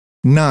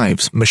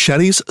Knives,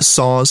 machetes,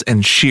 saws,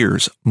 and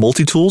shears,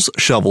 multi-tools,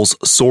 shovels,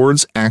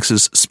 swords,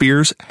 axes,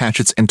 spears,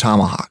 hatchets, and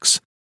tomahawks.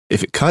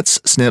 If it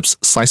cuts, snips,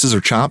 slices,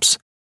 or chops,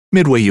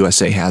 Midway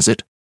USA has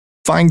it.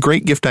 Find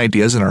great gift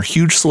ideas in our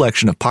huge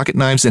selection of pocket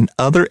knives and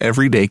other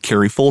everyday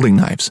carry folding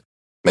knives.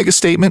 Make a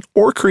statement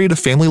or create a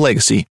family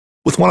legacy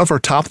with one of our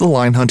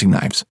top-of-the-line hunting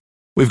knives.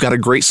 We've got a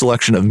great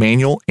selection of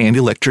manual and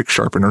electric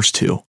sharpeners,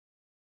 too.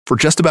 For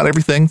just about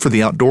everything for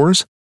the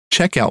outdoors,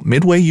 check out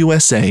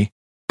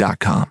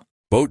MidwayUSA.com.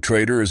 Boat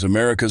Trader is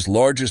America's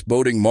largest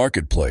boating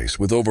marketplace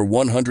with over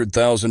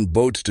 100,000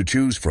 boats to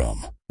choose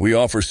from. We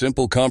offer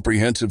simple,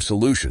 comprehensive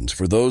solutions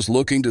for those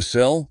looking to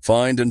sell,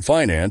 find, and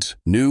finance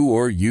new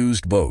or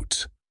used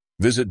boats.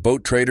 Visit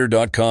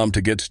BoatTrader.com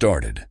to get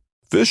started.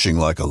 Fishing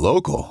like a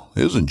local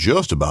isn't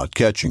just about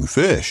catching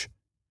fish.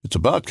 It's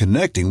about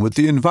connecting with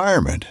the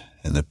environment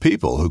and the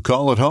people who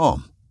call it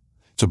home.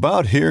 It's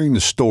about hearing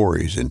the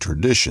stories and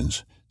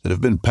traditions that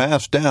have been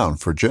passed down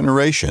for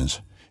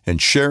generations and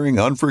sharing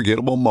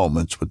unforgettable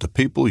moments with the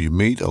people you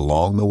meet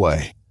along the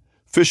way.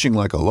 Fishing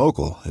like a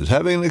local is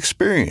having an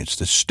experience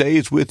that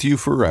stays with you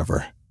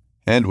forever.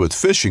 And with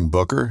Fishing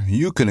Booker,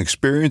 you can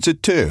experience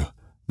it too,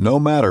 no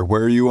matter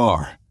where you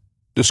are.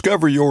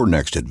 Discover your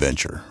next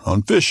adventure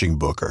on Fishing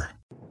Booker.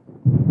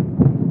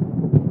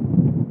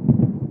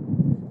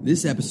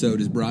 This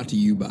episode is brought to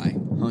you by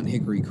Hunt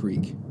Hickory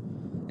Creek.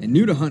 And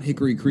new to Hunt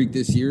Hickory Creek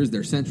this year is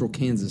their Central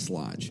Kansas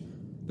Lodge.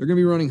 They're going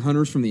to be running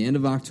hunters from the end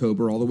of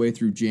October all the way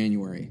through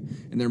January,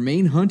 and their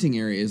main hunting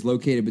area is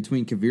located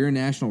between Quivira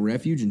National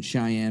Refuge and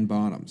Cheyenne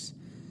Bottoms.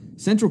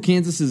 Central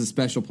Kansas is a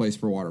special place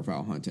for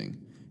waterfowl hunting,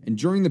 and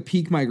during the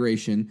peak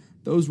migration,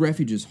 those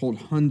refuges hold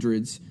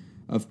hundreds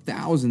of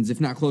thousands, if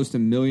not close to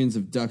millions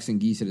of ducks and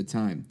geese at a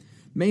time.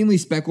 Mainly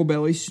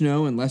specklebelly,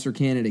 snow, and lesser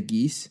Canada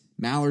geese,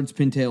 mallards,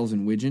 pintails,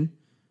 and widgeon.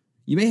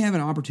 You may have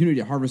an opportunity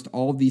to harvest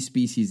all of these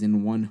species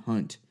in one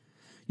hunt.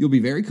 You'll be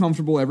very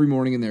comfortable every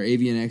morning in their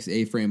AVNX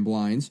A-frame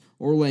blinds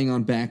or laying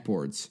on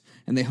backboards,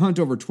 and they hunt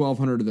over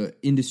 1,200 of the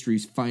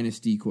industry's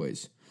finest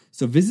decoys.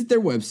 So visit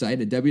their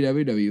website at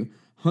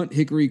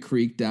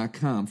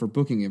www.hunthickorycreek.com for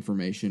booking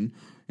information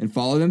and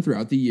follow them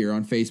throughout the year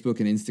on Facebook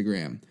and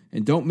Instagram.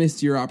 And don't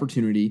miss your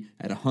opportunity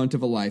at a hunt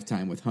of a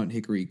lifetime with Hunt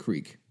Hickory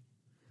Creek.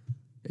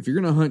 If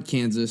you're going to hunt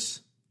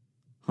Kansas,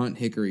 hunt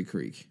Hickory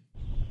Creek.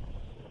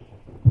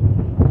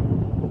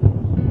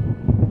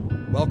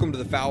 Welcome to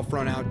the Fowl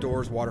Front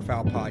Outdoors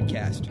Waterfowl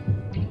Podcast,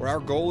 where our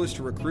goal is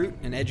to recruit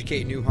and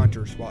educate new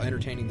hunters while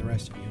entertaining the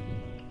rest of you.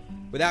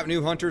 Without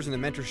new hunters and the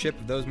mentorship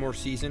of those more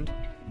seasoned,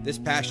 this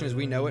passion as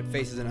we know it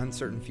faces an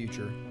uncertain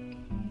future.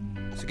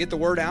 So get the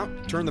word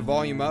out, turn the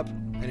volume up,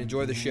 and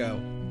enjoy the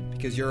show,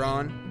 because you're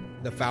on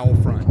the Fowl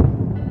Front.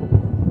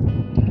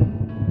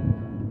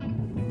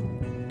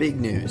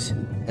 Big news.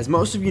 As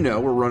most of you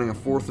know, we're running a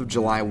 4th of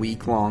July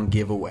week-long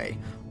giveaway,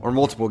 or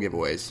multiple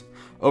giveaways,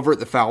 over at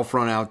the Fowl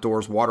Front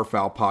Outdoors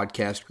Waterfowl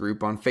Podcast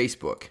group on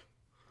Facebook.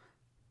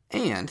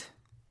 And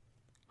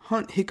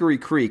Hunt Hickory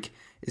Creek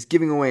is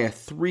giving away a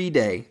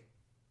 3-day,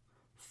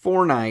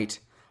 4-night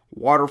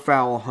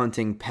waterfowl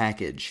hunting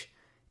package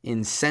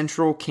in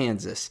central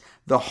Kansas,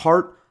 the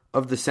heart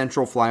of the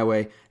Central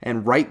Flyway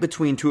and right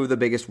between two of the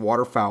biggest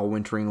waterfowl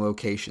wintering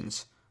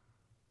locations.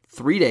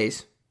 3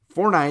 days,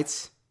 4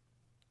 nights,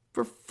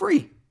 for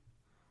free.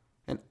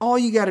 And all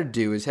you got to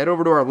do is head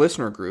over to our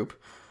listener group,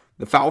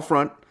 the Fowl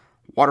Front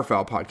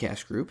Waterfowl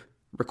Podcast group,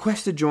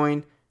 request to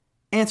join,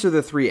 answer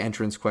the 3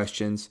 entrance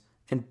questions,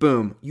 and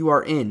boom, you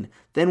are in.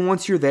 Then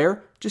once you're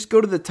there, just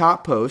go to the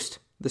top post,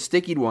 the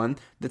stickied one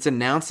that's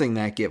announcing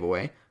that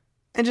giveaway,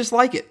 and just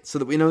like it so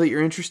that we know that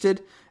you're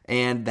interested,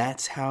 and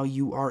that's how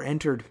you are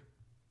entered.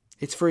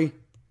 It's free.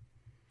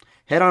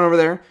 Head on over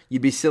there.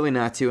 You'd be silly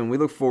not to, and we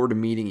look forward to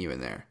meeting you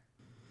in there.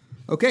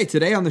 Okay,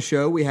 today on the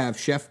show we have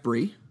Chef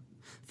Bree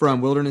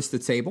from Wilderness to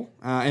Table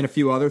and a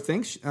few other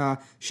things.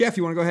 Chef,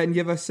 you want to go ahead and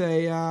give us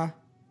a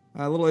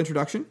little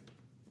introduction?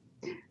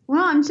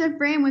 Well, I'm Chef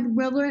Bree with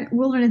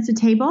Wilderness to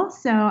Table.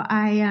 So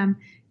I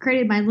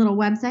created my little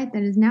website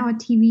that is now a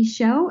TV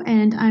show,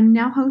 and I'm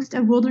now host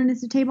of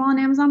Wilderness to Table on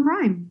Amazon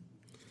Prime.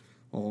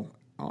 Oh,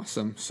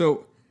 awesome.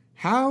 So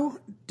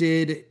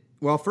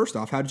first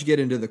off, how did you get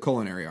into the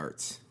culinary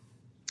arts?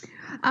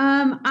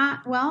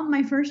 Well,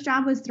 my first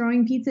job was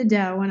throwing pizza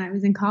dough when I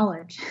was in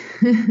college.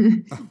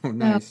 Oh,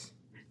 nice. So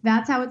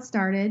that's how it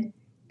started.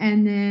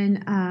 And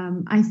then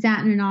I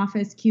sat in an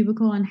office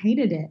cubicle and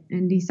hated it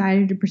and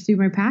decided to pursue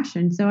my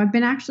passion. So I've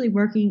been actually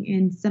working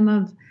in some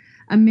of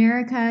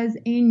America's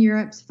and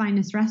Europe's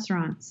finest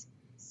restaurants.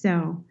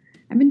 So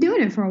I've been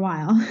doing it for a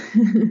while.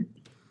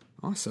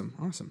 Awesome.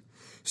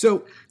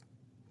 So,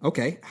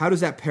 okay, how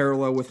does that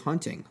parallel with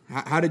hunting?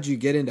 How did you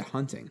get into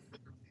hunting?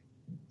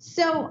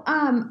 So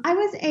I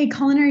was a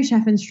culinary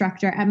chef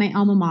instructor at my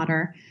alma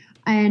mater,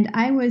 and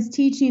I was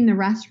teaching the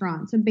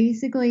restaurant. So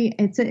basically,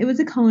 it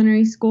was a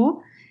culinary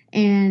school.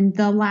 And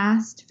the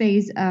last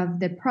phase of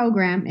the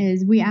program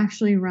is we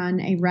actually run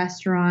a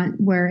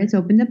restaurant where it's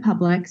open to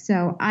public.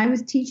 So I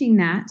was teaching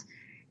that,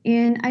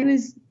 and I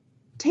was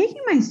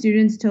taking my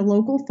students to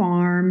local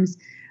farms,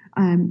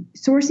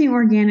 sourcing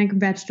organic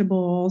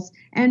vegetables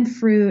and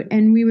fruit,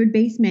 and we would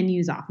base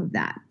menus off of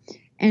that.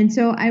 And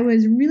so I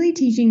was really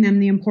teaching them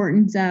the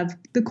importance of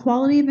the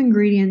quality of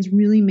ingredients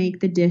really make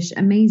the dish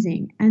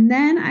amazing. And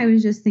then I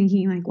was just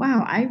thinking like,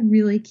 wow, I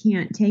really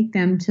can't take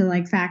them to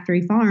like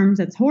factory farms.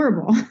 That's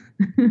horrible.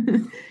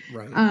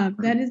 Right.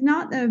 That is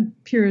not the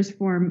purest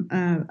form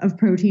of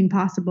protein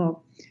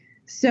possible.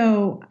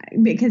 So,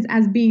 because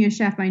as being a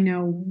chef, I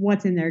know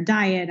what's in their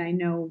diet. I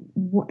know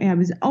I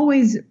was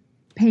always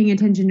paying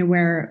attention to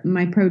where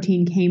my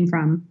protein came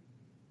from.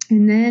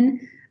 And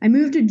then I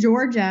moved to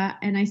Georgia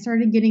and I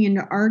started getting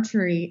into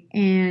archery.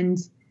 And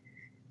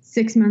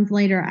 6 months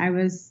later, I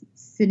was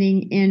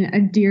sitting in a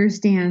deer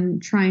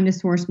stand trying to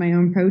source my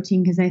own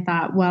protein because I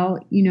thought, well,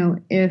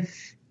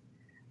 if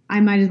I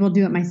might as well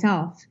do it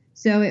myself.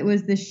 So it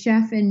was the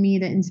chef in me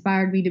that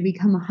inspired me to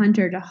become a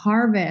hunter, to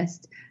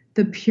harvest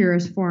the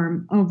purest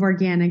form of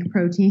organic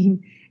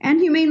protein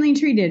and humanely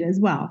treated as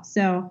well.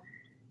 So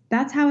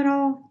that's how it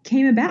all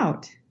came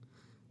about.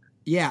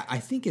 Yeah, I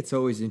think it's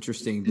always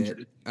interesting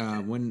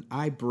that when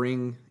I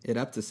bring it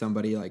up to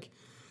somebody, like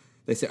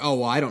they say, oh,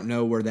 well, I don't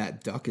know where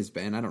that duck has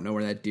been. I don't know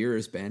where that deer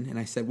has been. And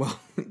I said, well,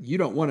 you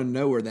don't want to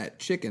know where that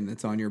chicken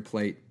that's on your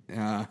plate,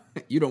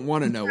 you don't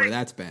want to know where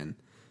that's been.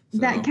 So.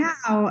 That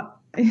cow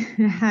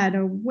had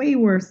a way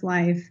worse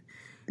life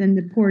than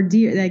the poor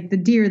deer, like the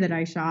deer that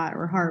I shot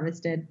or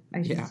harvested,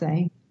 I should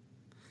say.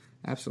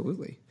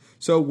 Absolutely.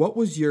 So what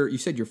was you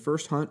said your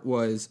first hunt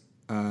was,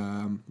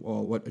 a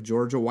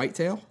Georgia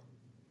whitetail?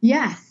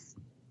 Yes.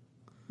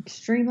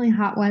 Extremely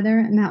hot weather,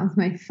 and that was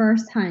my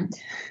first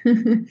hunt.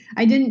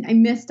 I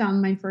missed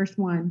on my first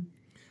one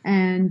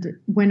and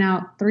went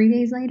out 3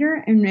 days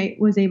later and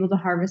was able to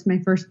harvest my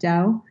first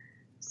doe.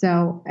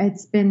 So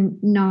it's been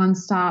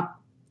nonstop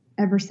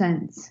ever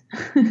since.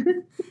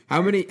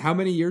 How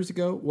many years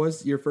ago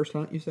was your first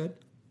hunt, you said?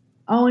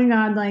 Oh my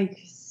God, like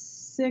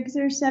 6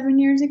 or 7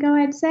 years ago,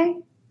 I'd say.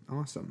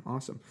 Awesome.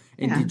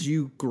 And did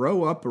you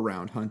grow up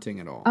around hunting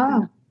at all?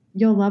 Oh,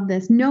 you'll love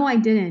this. No, I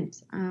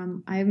didn't.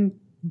 I'm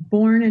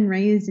born and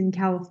raised in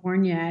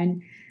California,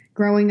 and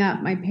growing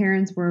up, my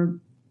parents were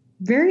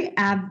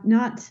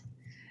not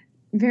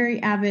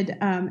very avid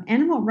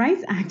animal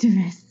rights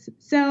activists.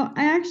 So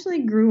I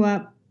actually grew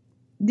up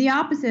the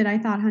opposite. I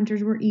thought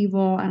hunters were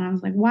evil, and I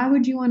was like, why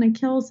would you want to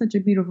kill such a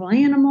beautiful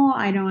animal?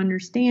 I don't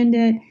understand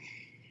it.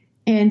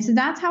 And so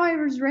that's how I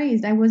was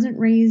raised. I wasn't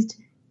raised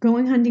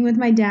going hunting with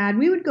my dad.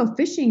 We would go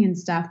fishing and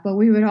stuff, but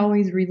we would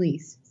always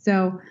release.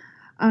 So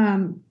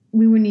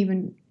we wouldn't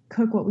even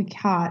cook what we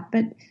caught.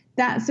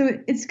 So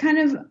it's kind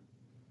of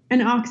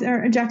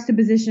a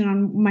juxtaposition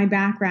on my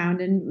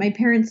background, and my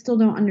parents still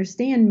don't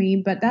understand me,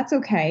 but that's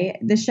okay.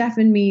 The chef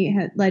in me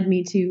had led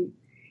me to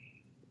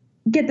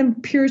get the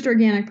purest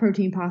organic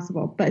protein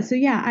possible. But so,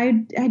 yeah,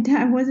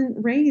 I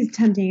wasn't raised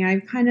hunting. I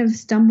kind of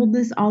stumbled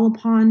this all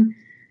upon,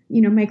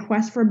 my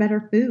quest for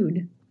better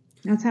food.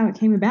 That's how it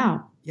came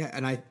about. Yeah.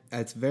 And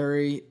it's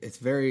very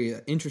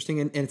interesting.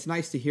 And it's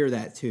nice to hear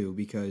that too,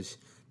 because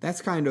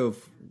that's kind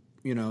of,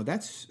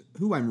 that's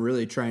who I'm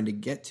really trying to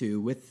get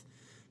to with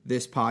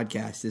this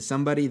podcast, is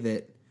somebody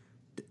that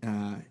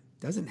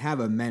doesn't have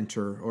a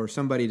mentor or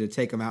somebody to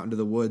take them out into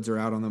the woods or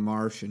out on the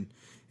marsh and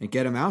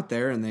get them out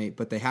there.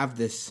 But they have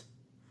this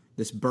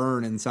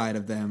burn inside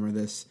of them, or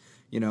this,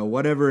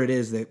 whatever it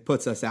is that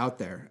puts us out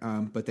there.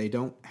 But they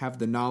don't have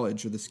the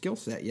knowledge or the skill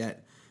set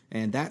yet.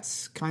 And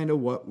that's kind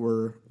of what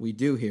we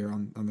do here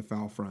on the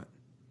Fowl Front.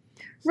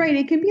 Right.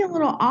 It can be a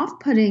little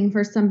off-putting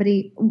for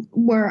somebody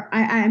where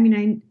I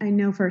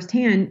know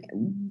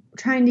firsthand,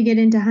 trying to get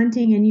into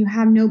hunting and you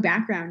have no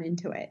background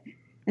into it.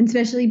 And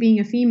especially being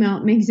a female,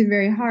 it makes it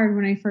very hard.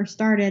 When I first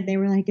started, they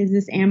were like, is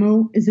this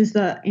ammo? Is this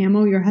the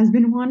ammo your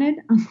husband wanted?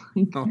 I'm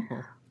like,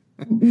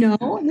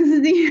 no, this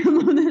is the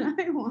ammo that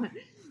I want.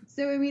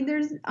 So,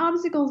 there's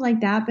obstacles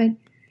like that. But,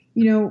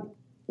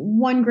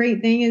 one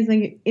great thing is,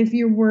 like, if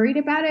you're worried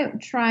about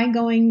it, try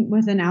going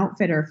with an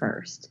outfitter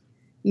first,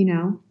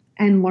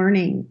 and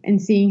learning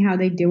and seeing how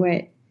they do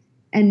it,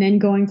 and then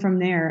going from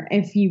there.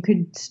 If you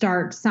could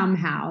start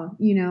somehow,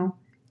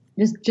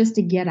 just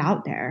to get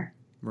out there.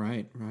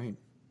 Right.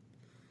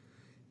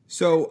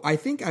 So I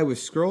think I was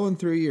scrolling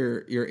through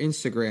your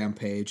Instagram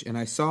page, and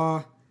I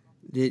saw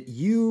that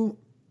you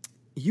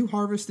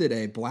harvested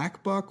a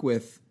black buck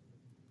with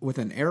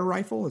an air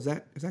rifle. Is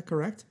that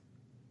correct?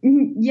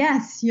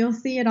 Yes, you'll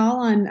see it all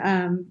on.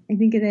 I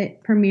think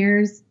it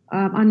premieres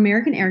on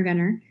American Air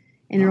Gunner,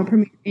 and it'll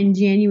premiere in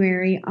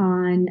January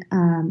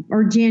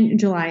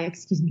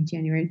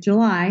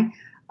July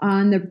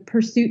on the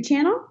Pursuit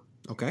channel.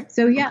 Okay.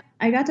 So yeah,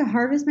 I got to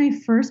harvest my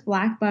first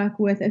black buck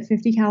with a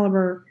 .50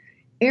 caliber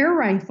air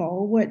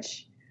rifle,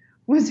 which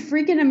was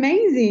freaking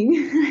amazing.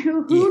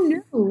 Who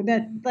knew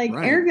that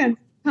air guns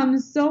come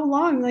so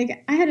long?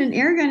 Like, I had an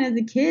air gun as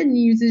a kid and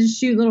used to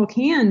shoot little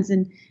cans,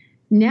 and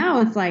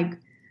now it's like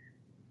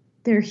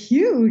they're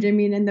huge.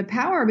 And the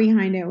power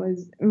behind it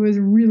was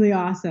really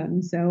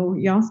awesome. So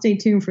y'all stay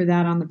tuned for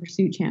that on the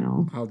Pursuit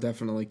channel. I'll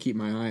definitely keep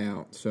my eye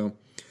out. So,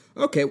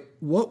 okay,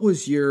 what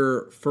was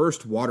your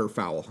first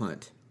waterfowl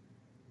hunt?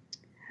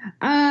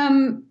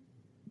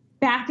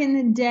 back in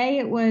the day,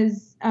 it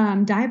was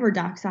diver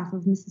ducks off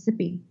of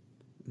Mississippi.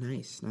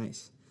 Nice.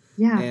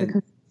 Yeah, And the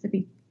coast of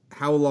Mississippi.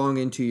 how long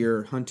into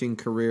your hunting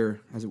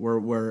career, as it were,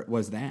 where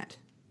was that?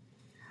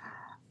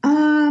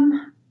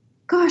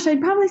 Gosh,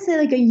 I'd probably say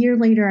like a year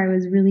later, I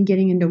was really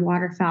getting into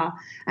waterfowl.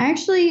 I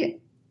actually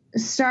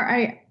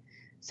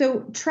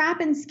so trap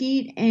and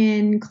skeet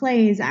and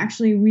clays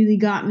actually really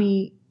got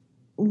me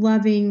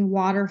loving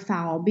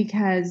waterfowl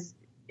because,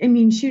 I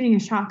mean, shooting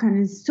a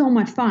shotgun is so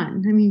much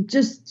fun. I mean,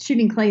 just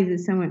shooting clays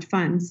is so much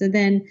fun. So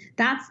then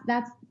that's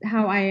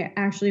how I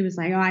actually was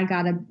like, oh, I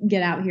got to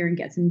get out here and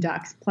get some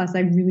ducks. Plus, I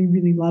really,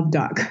 really love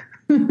duck.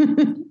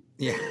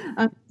 Yeah.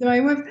 So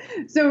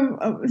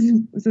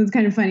it's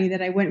kind of funny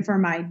that I went for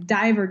my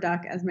diver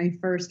duck as my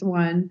first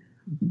one,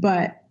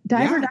 but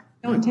diver ducks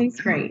don't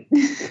taste great.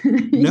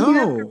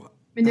 No.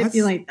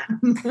 Manipulate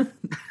them.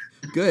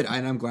 Good.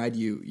 And I'm glad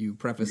you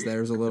prefaced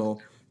there's a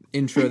little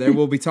intro there.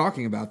 We'll be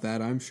talking about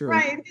that, I'm sure.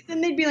 Right.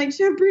 Then they'd be like,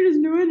 Chef Bree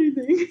doesn't know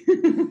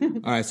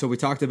anything. All right. So we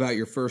talked about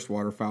your first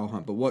waterfowl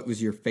hunt, but what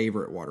was your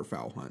favorite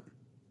waterfowl hunt?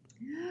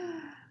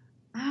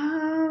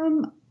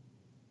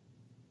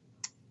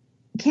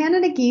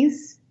 Canada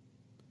geese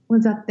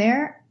was up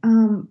there.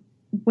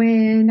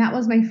 When that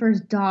was my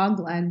first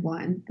dog-led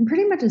one. I'm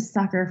pretty much a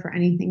sucker for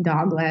anything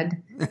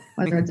dog-led,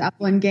 whether it's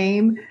upland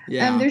game.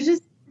 Yeah. There's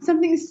just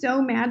something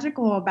so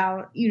magical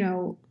about,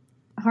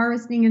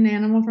 harvesting an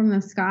animal from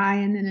the sky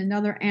and then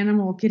another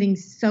animal getting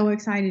so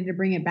excited to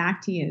bring it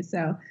back to you.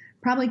 So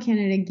probably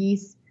Canada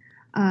geese.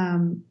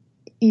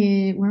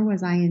 Where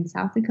was I, in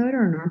South Dakota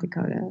or North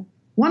Dakota?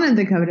 One of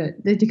the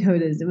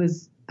Dakotas. It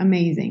was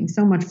amazing.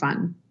 So much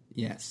fun.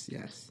 Yes.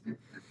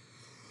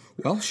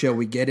 Well, shall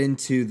we get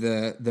into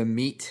the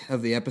meat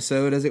of the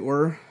episode, as it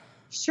were?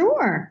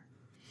 Sure.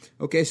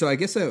 Okay, so I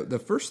guess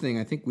the first thing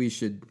I think we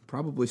should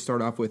probably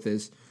start off with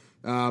is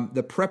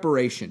the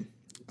preparation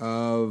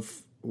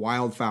of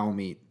wildfowl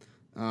meat.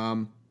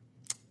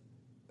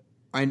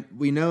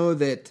 We know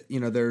that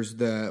there's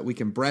we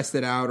can breast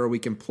it out or we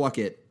can pluck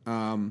it.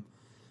 Are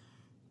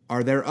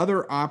there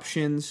other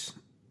options?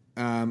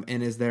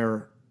 And is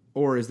there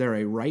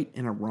a right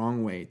and a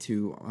wrong way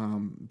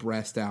to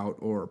breast out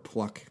or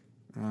pluck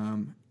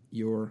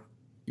your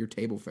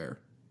table fare?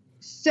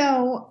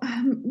 So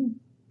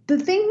the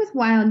thing with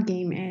wild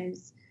game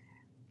is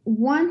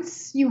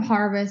once you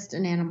harvest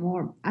an animal,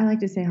 or I like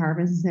to say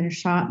harvest instead of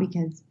shot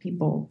because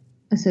people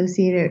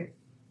associate it,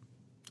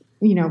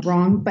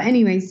 wrong. But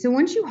anyway, so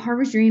once you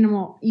harvest your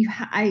animal,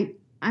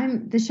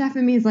 I'm the chef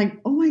in me is like,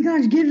 oh my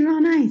gosh, get it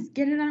on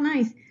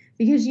ice,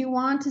 because you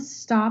want to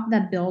stop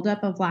that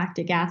buildup of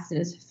lactic acid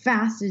as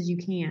fast as you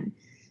can.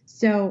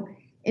 So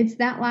it's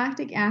that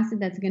lactic acid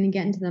that's going to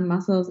get into the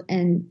muscles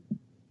and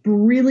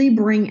really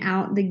bring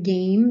out the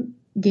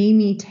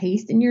gamey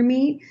taste in your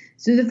meat.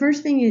 So the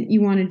first thing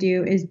you want to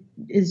do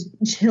is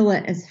chill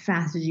it as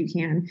fast as you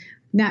can.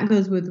 That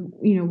goes with,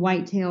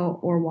 whitetail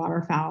or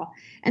waterfowl.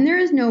 And there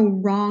is no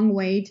wrong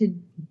way to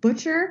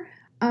butcher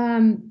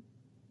like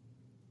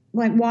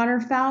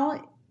waterfowl.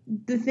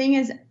 The thing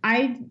is,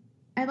 I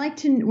like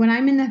to, when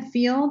I'm in the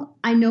field,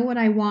 I know what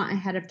I want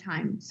ahead of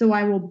time. So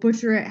I will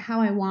butcher it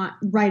how I want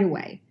right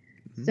away.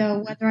 Mm-hmm. So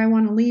whether I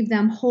want to leave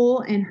them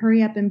whole and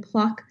hurry up and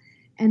pluck,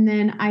 and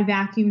then I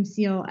vacuum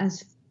seal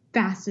as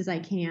fast as I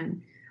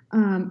can,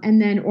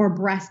 or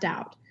breast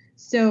out.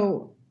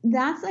 So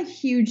that's a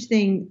huge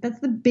thing. That's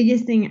the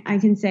biggest thing I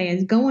can say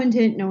is go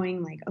into it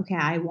knowing like, okay,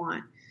 I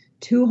want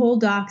 2 whole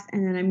ducks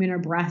and then I'm going to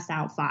breast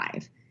out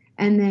 5.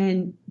 And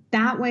then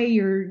that way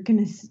you're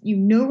going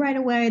to, right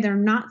away, they're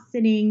not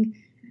sitting,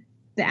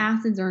 the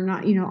acids are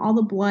not, all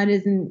the blood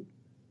hasn't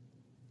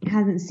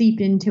seeped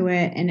into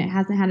it and it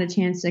hasn't had a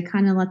chance to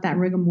kind of let that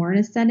rigor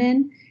mortis set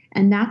in.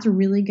 And that's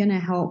really going to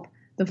help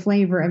the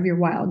flavor of your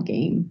wild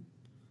game,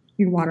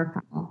 your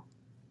waterfowl.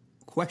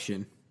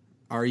 Question.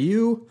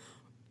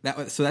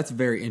 So that's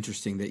very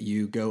interesting that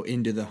you go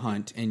into the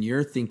hunt and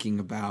you're thinking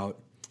about,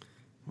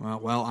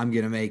 well, I'm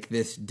going to make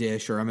this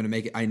dish or I'm going to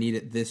make it, I need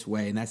it this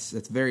way. And that's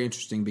very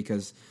interesting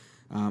because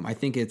I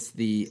think it's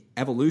the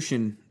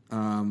evolution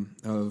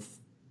of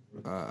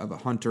a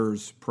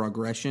hunter's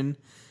progression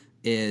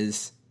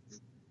is,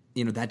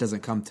 that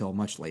doesn't come till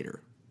much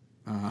later.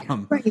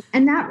 Right.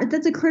 And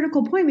that's a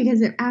critical point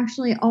because it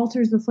actually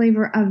alters the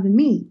flavor of the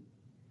meat.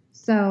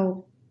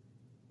 So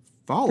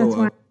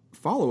follow-up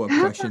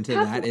question to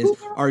that is,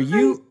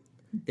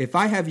 if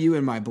I have you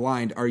in my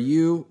blind, are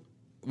you,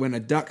 when a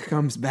duck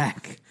comes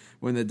back,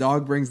 when the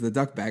dog brings the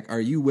duck back, are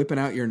you whipping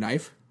out your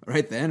knife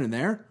right then and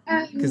there?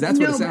 Because that's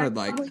what it sounded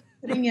like.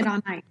 Putting it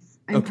on ice.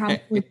 I'm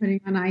probably putting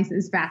on ice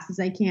as fast as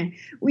I can.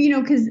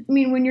 Well, because,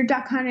 when you're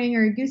duck hunting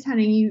or goose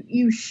hunting,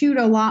 you shoot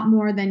a lot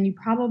more than you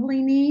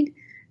probably need.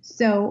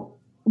 So,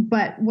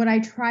 but what I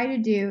try to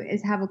do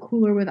is have a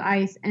cooler with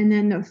ice, and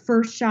then the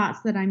first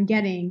shots that I'm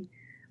getting,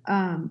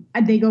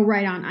 they go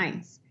right on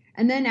ice.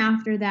 And then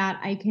after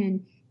that, I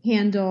can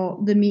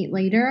handle the meat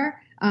later.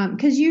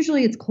 Because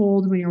usually it's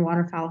cold when you're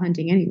waterfowl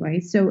hunting anyway.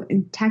 So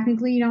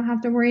technically you don't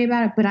have to worry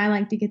about it, but I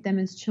like to get them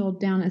as chilled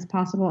down as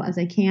possible as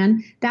I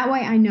can. That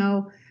way I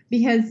know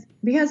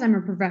because I'm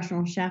a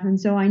professional chef,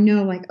 and so I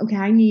know, like, okay,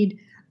 I need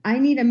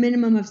a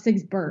minimum of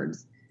 6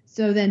 birds.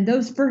 So then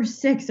those first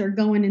 6 are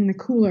going in the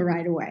cooler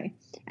right away,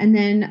 and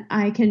then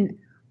I can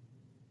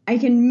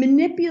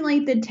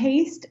manipulate the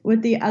taste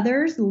with the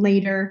others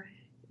later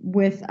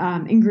with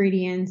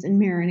ingredients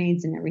and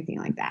marinades and everything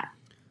like that.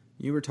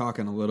 You were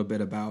talking a little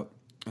bit about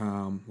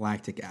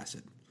lactic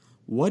acid.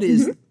 What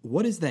is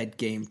that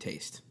game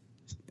taste?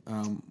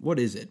 What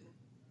is it?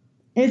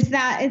 It's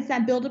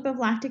that buildup of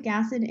lactic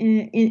acid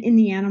in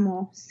the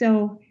animal.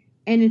 So,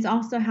 and it's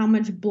also how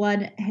much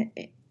blood.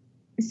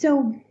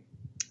 So,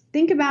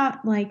 think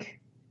about like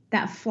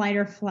that flight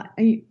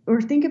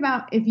or think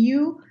about if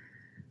you.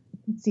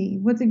 Let's see,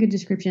 what's a good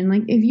description?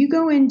 Like if you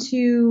go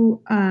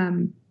into,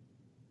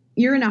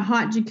 you're in a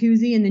hot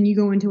jacuzzi and then you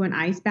go into an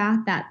ice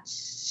bath, that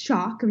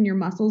shock in your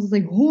muscles is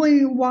like,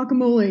 holy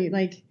guacamole.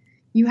 Like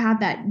you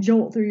have that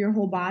jolt through your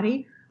whole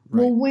body.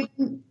 Right. Well,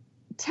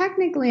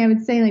 technically I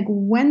would say like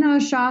when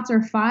those shots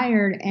are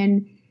fired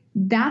and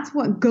that's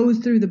what goes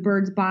through the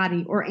bird's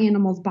body or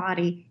animal's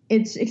body,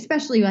 it's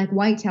especially like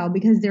whitetail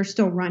because they're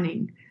still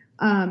running.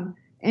 And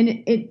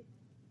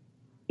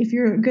if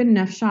you're a good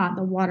enough shot,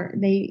 the water,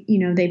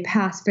 they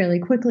pass fairly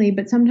quickly,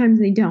 but sometimes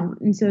they don't.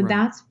 And so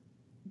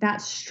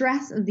that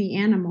stress of the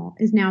animal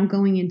is now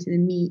going into the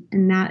meat.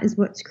 And that is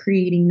what's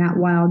creating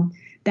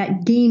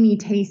that gamey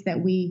taste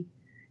that we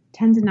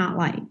tend to not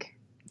like.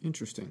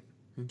 Interesting.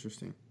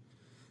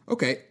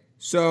 Okay.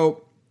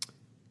 So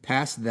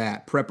past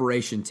that,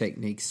 preparation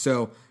techniques.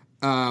 So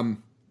I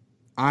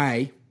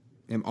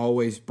am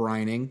always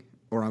brining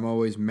or I'm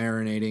always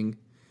marinating.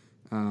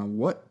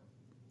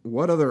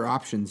 What other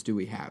options do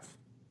we have?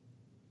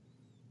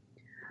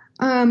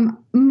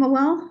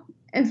 Well,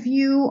 if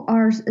you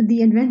are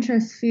the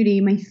adventurous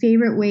foodie, my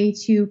favorite way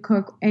to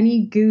cook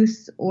any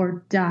goose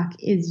or duck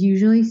is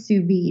usually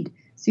sous vide.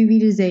 Sous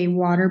vide is a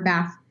water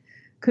bath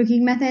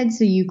cooking method.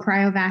 So you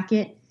cryovac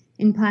it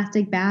in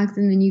plastic bags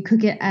and then you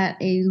cook it at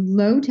a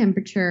low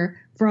temperature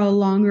for a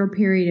longer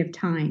period of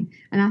time.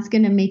 And that's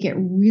going to make it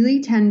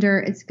really tender.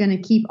 It's going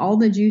to keep all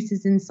the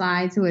juices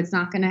inside, so it's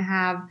not going to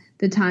have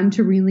the time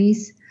to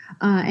release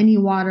any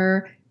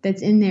water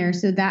that's in there.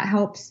 So that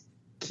helps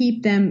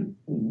keep them.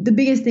 The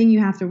biggest thing you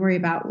have to worry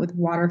about with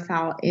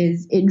waterfowl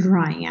is it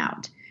drying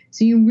out.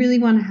 So you really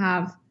want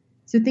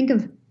to think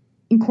of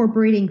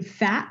incorporating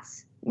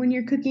fats when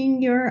you're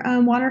cooking your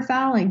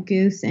waterfowl, like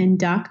goose and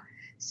duck.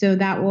 So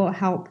that will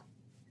help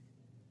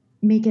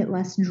make it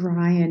less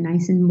dry and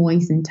nice and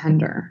moist and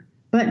tender.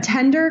 But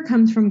tender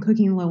comes from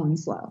cooking low and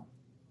slow.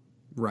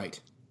 Right.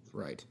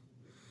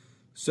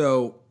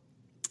 So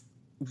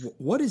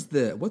what's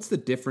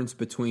the difference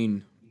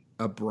between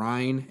a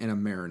brine and a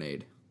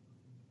marinade?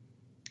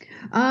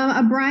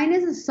 A brine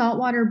is a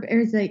saltwater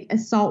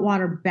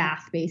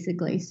bath,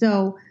 basically.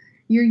 So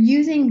you're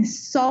using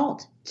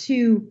salt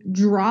to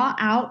draw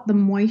out the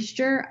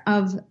moisture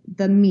of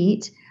the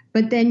meat,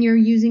 but then you're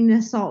using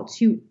the salt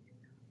to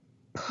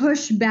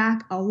push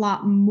back a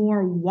lot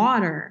more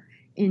water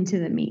into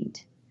the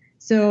meat.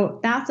 So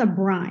that's a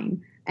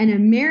brine. And a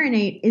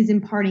marinade is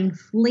imparting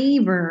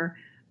flavor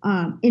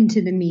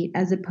into the meat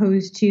as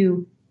opposed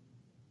to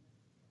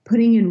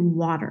putting in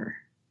water.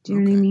 Do you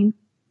know what I mean?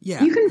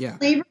 Yeah. You can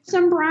flavor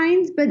some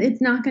brines, but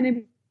it's not going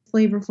to be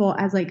flavorful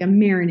as like a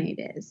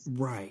marinade is.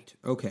 Right.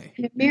 Okay.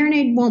 And a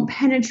marinade won't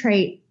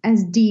penetrate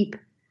as deep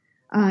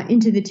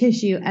into the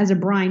tissue as a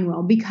brine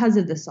will because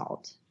of the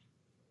salt.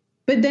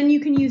 But then you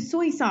can use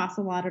soy sauce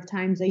a lot of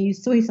times. I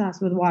use soy sauce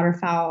with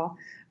waterfowl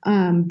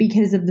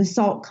because of the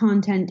salt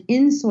content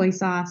in soy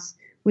sauce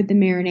with the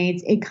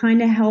marinades. It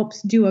kind of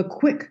helps do a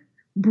quick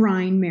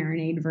brine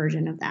marinade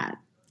version of that.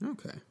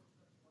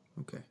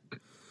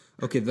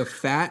 Okay, the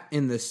fat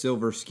in the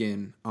silver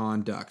skin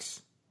on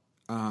ducks,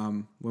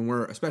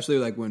 especially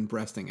like when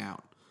breasting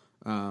out,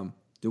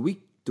 do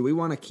we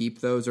want to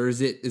keep those, or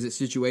is it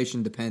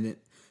situation dependent?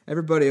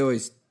 Everybody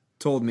always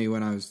told me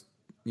when I was,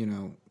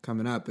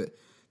 coming up,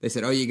 they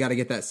said, oh, you got to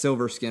get that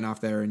silver skin off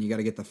there and you got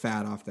to get the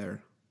fat off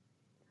there.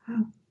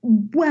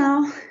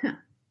 Well,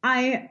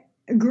 I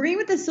agree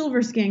with the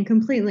silver skin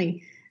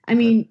completely. I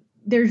mean,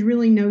 there's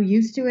really no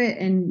use to it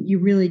and you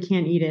really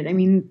can't eat it. I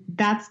mean,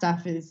 that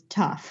stuff is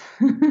tough.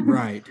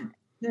 Right.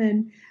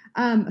 Then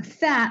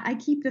fat, I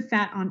keep the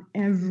fat on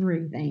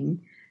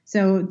everything.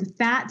 So the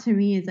fat to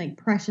me is like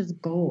precious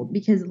gold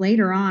because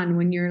later on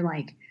when you're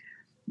like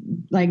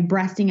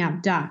breasting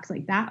out ducks,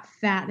 like that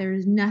fat,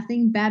 there's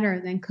nothing better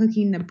than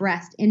cooking the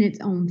breast in its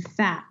own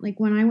fat. Like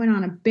when I went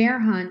on a bear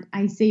hunt,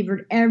 I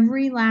savored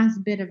every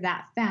last bit of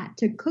that fat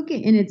to cook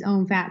it in its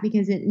own fat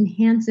because it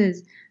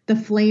enhances the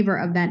flavor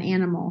of that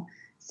animal.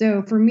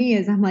 So for me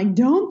I'm like,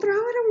 don't throw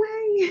it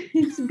away.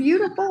 It's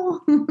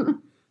beautiful.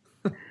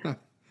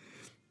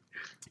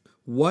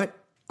 What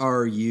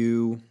are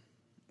you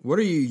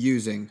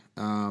using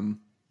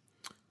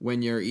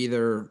when you're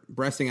either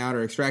breasting out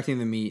or extracting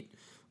the meat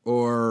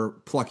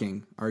or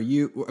plucking?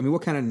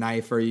 What kind of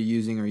knife are you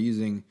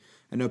using?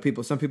 I know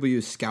some people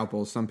use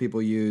scalpels, some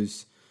people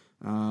use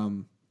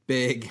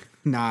big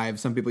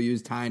knives, some people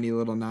use tiny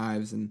little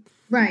knives. And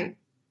right.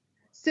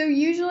 So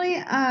usually,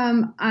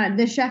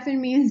 the chef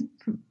in me is,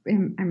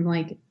 I'm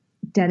like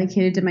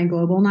dedicated to my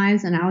global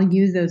knives, and I'll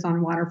use those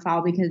on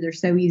waterfowl because they're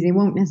so easy. I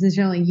won't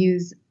necessarily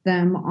use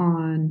them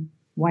on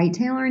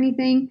whitetail or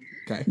anything.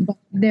 Okay. But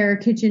they're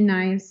kitchen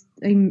knives.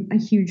 I'm a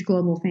huge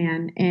global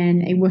fan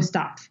and a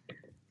Wusthof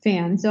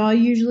fan. So I'll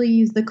usually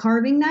use the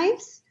carving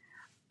knives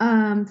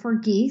for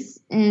geese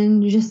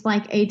and just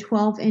like a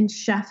 12-inch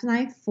chef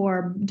knife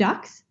for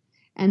ducks.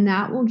 And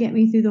that will get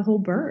me through the whole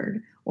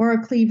bird, or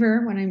a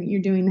cleaver when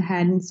you're doing the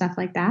head and stuff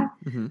like that.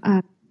 Mm-hmm.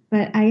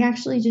 But I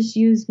actually just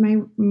use my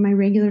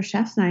regular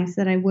chef's knives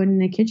that I would in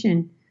the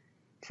kitchen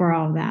for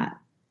all of that.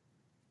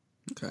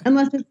 Okay.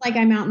 Unless it's like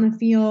I'm out in the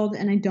field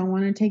and I don't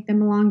want to take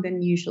them along,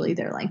 then usually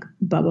they're like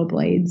Bubba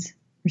blades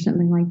or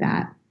something like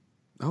that.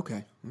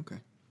 Okay.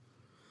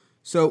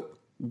 So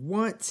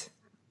what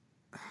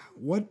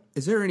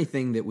is there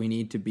anything that we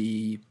need to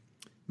be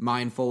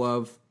mindful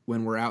of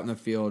when we're out in the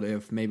field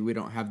if maybe we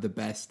don't have the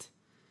best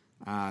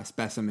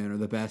specimen or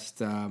the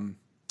best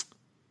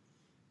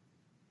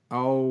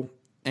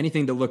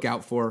anything to look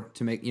out for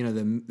to make,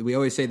 we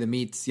always say the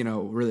meat's,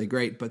 really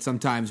great, but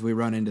sometimes we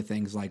run into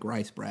things like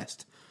rice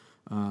breast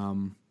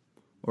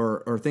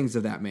or things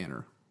of that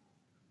manner.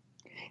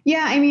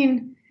 Yeah, I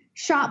mean,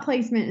 shot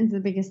placement is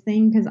the biggest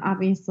thing because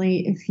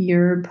obviously if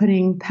you're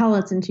putting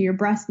pellets into your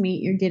breast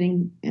meat, you're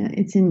getting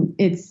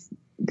it's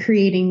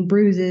creating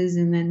bruises,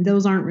 and then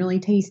those aren't really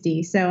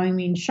tasty. So, I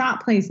mean,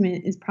 shot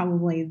placement is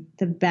probably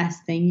the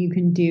best thing you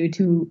can do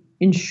to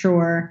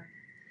ensure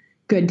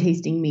good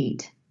tasting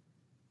meat.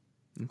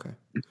 Okay.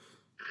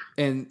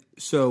 And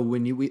so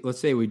when let's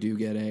say we do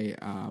get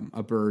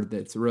a bird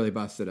that's really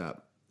busted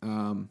up,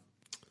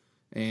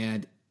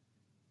 and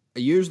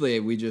usually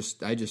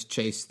I just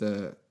chase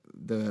the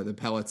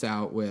pellets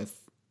out with,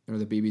 or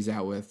the BBs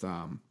out with,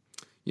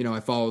 I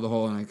follow the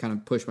hole and I kind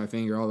of push my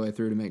finger all the way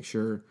through to make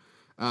sure.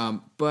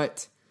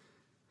 But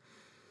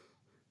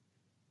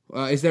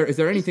is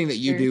there anything that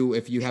you do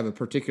if you have a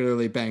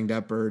particularly banged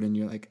up bird and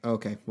you're like,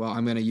 okay, well,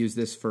 I'm going to use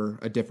this for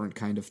a different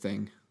kind of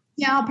thing?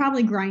 Yeah, I'll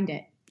probably grind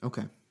it.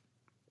 Okay.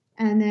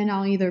 And then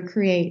I'll either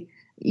create,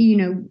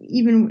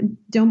 even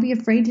don't be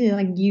afraid to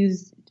like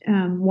use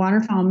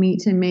waterfowl meat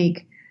to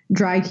make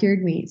dry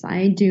cured meats.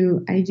 I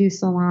do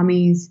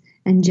salamis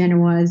and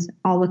Genoas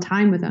all the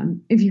time with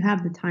them. If you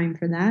have the time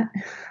for that,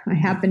 I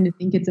happen to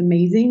think it's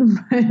amazing,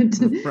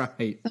 but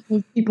right.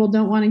 Some people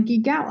don't want to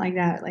geek out like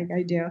that, like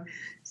I do.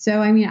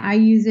 So, I mean, I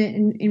use it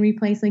in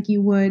replace like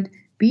you would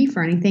beef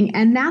or anything.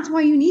 And that's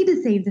why you need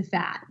to save the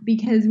fat,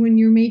 because when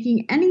you're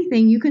making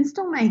anything, you can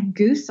still make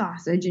goose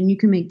sausage and you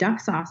can make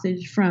duck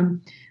sausage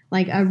from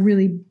like a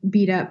really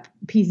beat up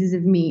pieces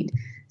of meat.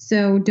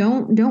 So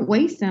don't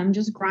waste them,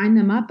 just grind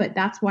them up. But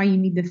that's why you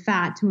need the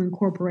fat to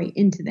incorporate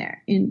into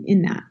there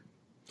in that.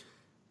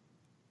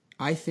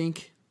 I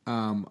think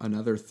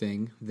another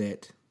thing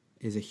that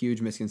is a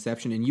huge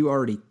misconception, and you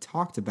already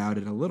talked about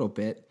it a little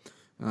bit,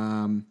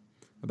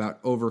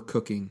 about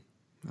overcooking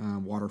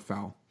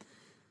waterfowl.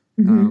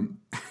 Mm-hmm.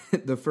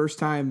 The first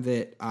time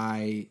that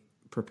I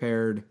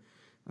prepared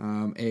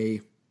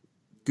a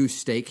goose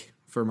steak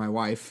for my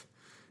wife,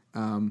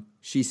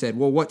 she said,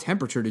 well, what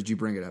temperature did you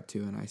bring it up to?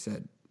 And I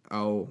said,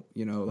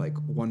 like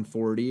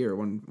 140 or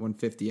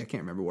 150. I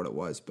can't remember what it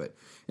was,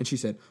 and she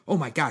said, oh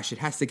my gosh, it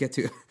has to get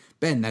to,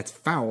 Ben, that's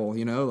foul,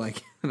 and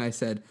I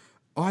said,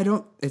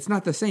 it's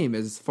not the same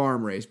as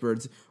farm raised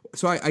birds.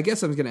 So I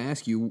guess I was going to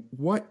ask you,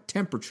 what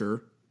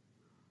temperature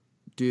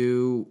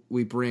do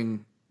we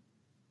bring,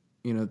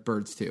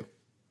 birds to?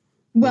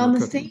 Well, the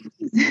safety,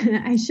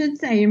 I should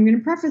say, I'm going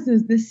to preface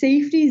this, the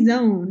safety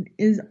zone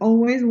is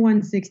always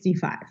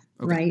 165, okay,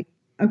 right?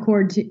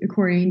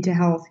 According to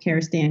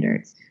healthcare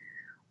standards.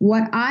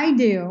 What I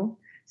do,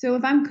 so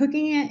if I'm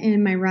cooking it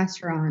in my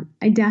restaurant,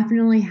 I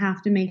definitely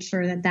have to make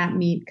sure that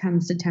meat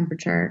comes to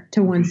temperature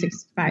to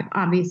 165,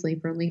 obviously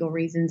for legal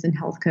reasons and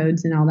health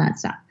codes and all that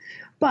stuff.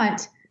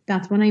 But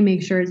that's when I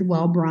make sure it's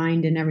well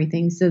brined and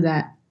everything so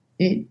that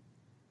it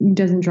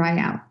doesn't dry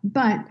out.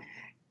 But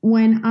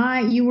when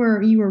you were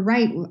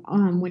right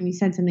when you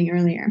said something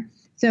earlier.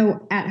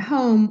 So at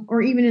home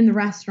or even in the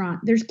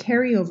restaurant, there's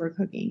carryover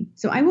cooking.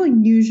 So I will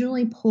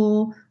usually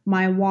pull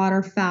my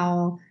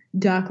waterfowl,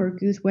 duck or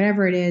goose,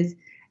 whatever it is,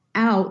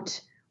 out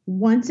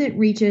once it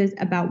reaches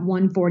about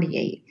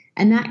 148.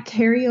 And that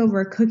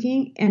carryover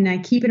cooking, and I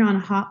keep it on a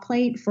hot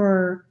plate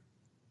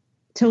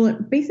till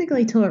it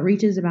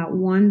reaches about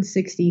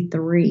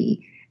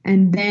 163.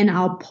 And then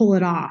I'll pull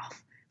it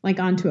off like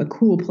onto a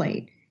cool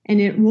plate.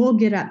 And it will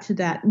get up to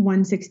that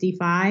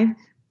 165,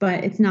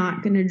 but it's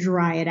not going to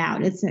dry it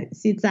out. It's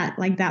that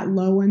like that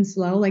low and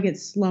slow, like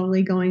it's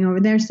slowly going over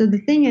there. So the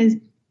thing is,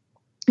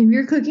 if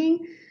you're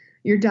cooking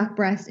your duck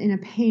breast in a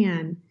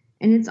pan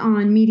and it's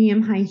on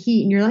medium high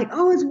heat and you're like,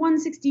 oh, it's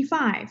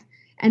 165,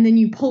 and then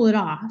you pull it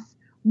off.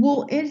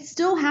 Well, it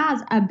still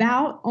has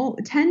about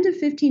 10 to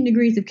 15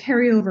 degrees of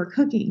carryover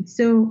cooking.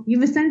 So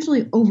you've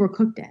essentially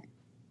overcooked it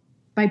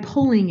by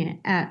pulling it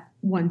at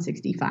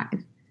 165.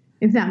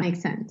 If that makes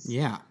sense.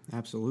 Yeah,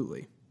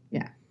 absolutely.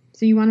 Yeah.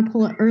 So you want to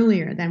pull it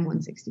earlier than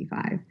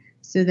 165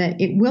 so that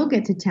it will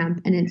get to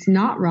temp and it's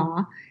not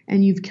raw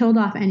and you've killed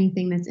off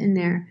anything that's in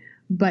there,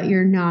 but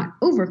you're not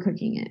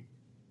overcooking it.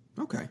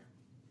 Okay.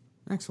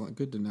 Excellent.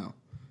 Good to know.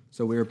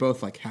 So we were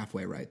both like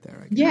halfway right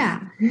there, I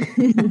guess.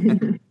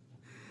 Yeah.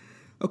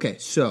 Okay,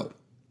 so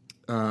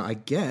I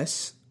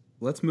guess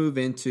let's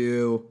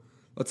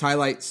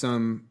highlight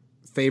some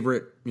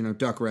favorite,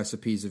 duck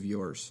recipes of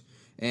yours.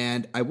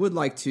 And I would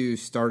like to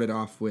start it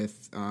off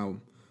with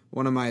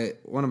one of my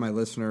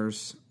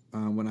listeners.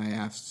 When I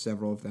asked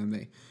several of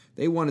them,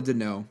 they wanted to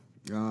know.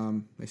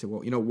 They said,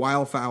 "Well,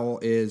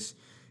 wildfowl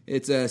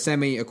it's a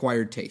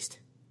semi-acquired taste.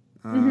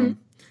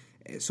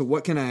 So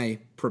what can I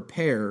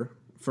prepare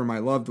for my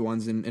loved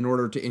ones in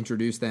order to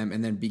introduce them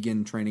and then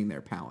begin training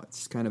their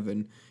palates? Kind of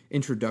an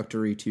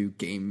introductory to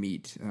game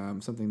meat,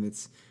 something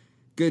that's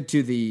good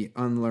to the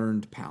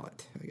unlearned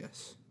palate, I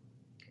guess."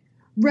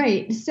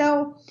 Right.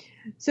 So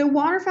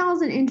waterfowl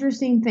is an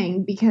interesting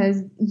thing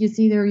because it's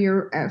either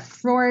you're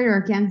for it or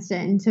against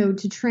it. And so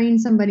to train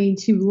somebody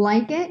to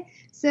like it.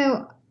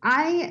 So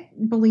I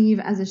believe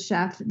as a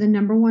chef, the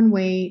number one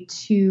way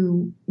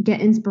to get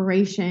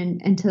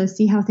inspiration and to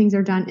see how things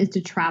are done is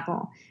to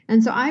travel.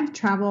 And so I've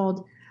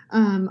traveled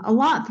a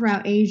lot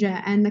throughout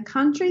Asia, and the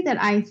country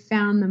that I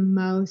found the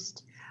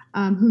most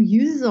who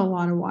uses a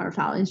lot of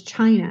waterfowl is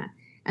China.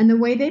 And the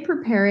way they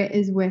prepare it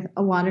is with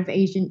a lot of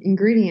Asian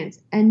ingredients.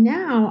 And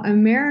now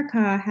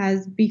America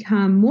has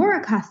become more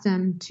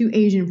accustomed to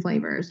Asian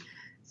flavors.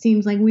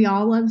 Seems like we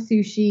all love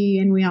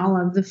sushi and we all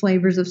love the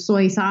flavors of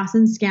soy sauce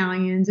and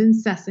scallions and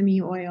sesame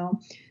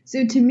oil.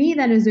 So to me,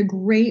 that is a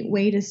great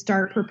way to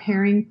start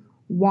preparing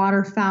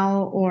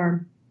waterfowl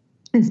or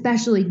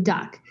especially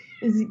duck,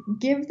 is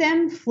give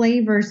them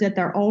flavors that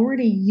they're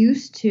already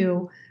used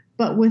to,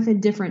 but with a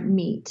different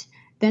meat.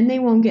 Then they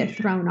won't get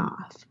thrown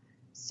off.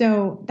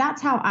 So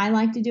that's how I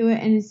like to do it.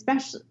 And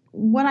especially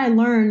what I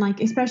learned,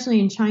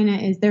 especially in China,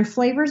 is their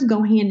flavors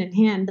go hand in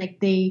hand.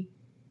 The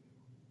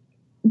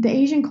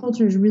Asian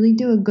cultures really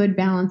do a good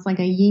balance, like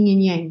a yin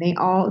and yang.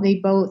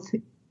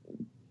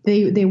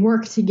 They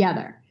work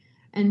together.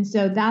 And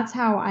so that's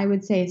how I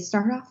would say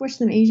start off with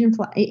some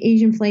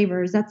Asian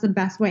flavors. That's the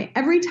best way.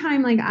 Every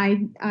time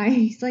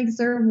I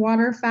serve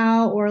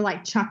waterfowl or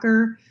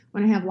chucker,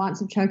 when I have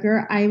lots of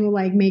chucker, I will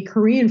make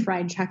Korean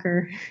fried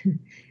chucker.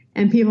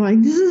 And people are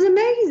like, this is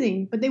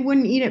amazing, but they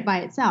wouldn't eat it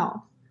by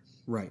itself.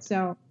 Right.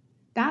 So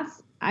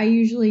that's how I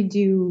usually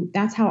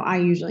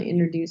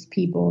introduce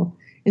people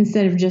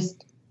instead of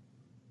just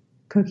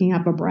cooking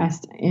up a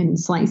breast and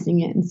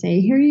slicing it and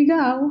say, here you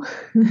go.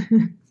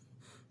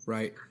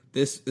 Right.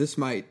 This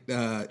might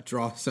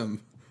draw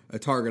a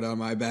target on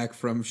my back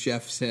from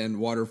chefs and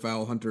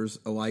waterfowl hunters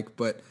alike,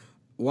 but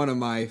one of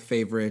my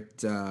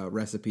favorite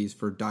recipes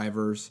for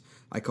divers,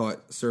 I call it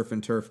surf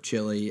and turf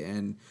chili,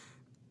 and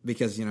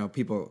because,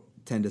 people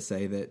tend to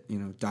say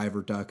that,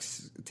 diver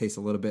ducks taste a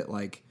little bit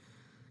like,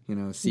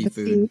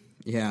 seafood.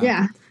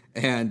 Yeah.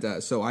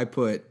 And so I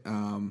put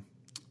some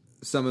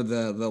of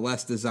the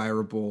less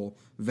desirable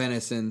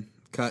venison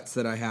cuts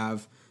that I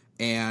have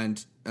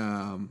and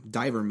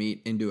diver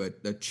meat into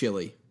a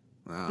chili.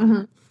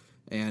 And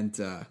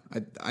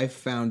I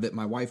found that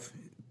my wife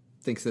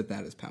thinks that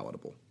is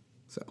palatable.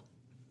 So.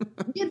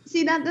 Yeah,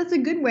 see, that's a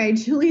good way.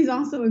 Chili is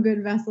also a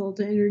good vessel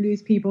to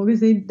introduce people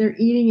because they're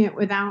eating it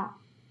without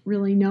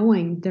really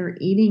knowing they're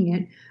eating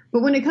it.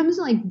 But when it comes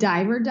to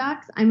diver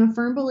ducks, I'm a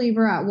firm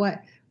believer at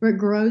what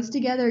grows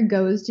together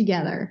goes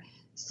together.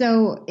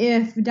 So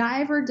if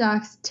diver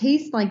ducks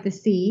taste like the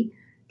sea,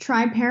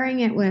 try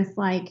pairing it with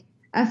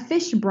a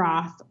fish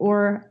broth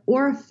or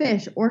a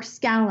fish or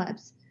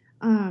scallops.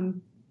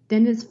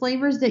 Then it's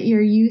flavors that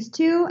you're used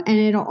to and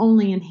it'll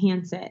only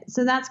enhance it.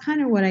 So that's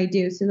kind of what I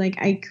do. So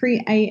I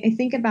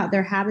think about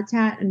their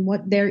habitat and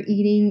what they're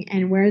eating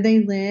and where they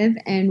live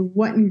and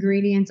what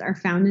ingredients are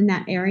found in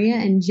that area.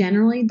 And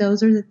generally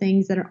those are the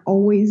things that are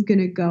always going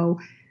to go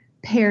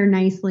pair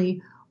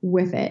nicely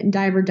with it. And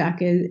diver duck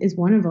is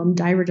one of them.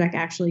 Diver duck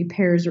actually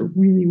pairs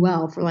really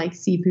well for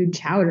seafood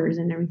chowders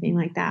and everything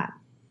like that.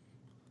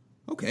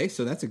 Okay,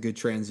 so that's a good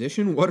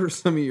transition. What are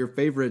some of your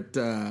favorite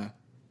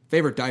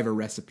diver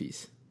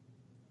recipes?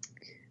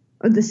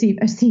 A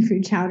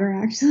seafood chowder,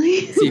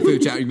 actually.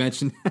 Seafood chowder, you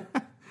mentioned.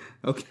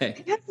 Okay.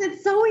 Because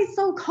it's always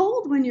so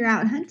cold when you're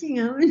out hunting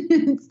them.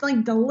 It's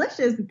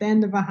delicious at the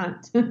end of a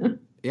hunt.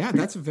 Yeah,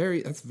 that's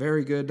very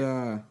good.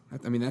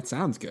 That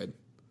sounds good.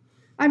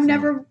 I've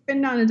never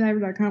been on a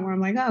diver duck hunt where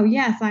I'm like, oh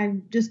yes,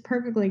 I'm just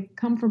perfectly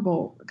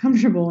comfortable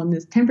in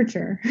this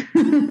temperature.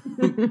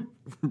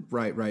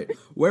 Right.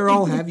 Where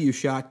all have you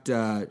shot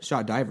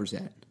divers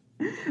at?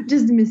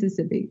 Just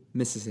Mississippi.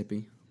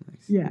 Mississippi.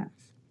 Nice. Yeah.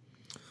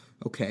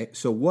 Okay,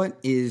 so what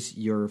is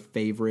your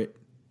favorite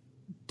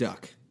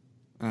duck?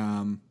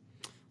 Well,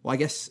 I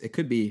guess it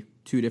could be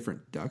two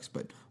different ducks,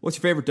 but what's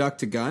your favorite duck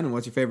to gun and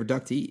what's your favorite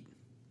duck to eat?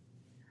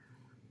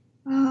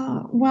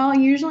 Well,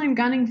 usually I'm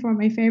gunning for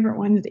my favorite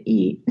ones to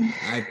eat.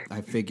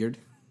 I figured.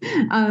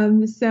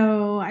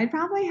 So I'd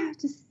probably have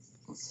to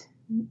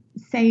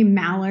say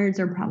mallards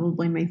are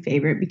probably my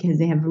favorite because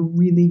they have a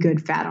really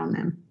good fat on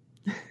them.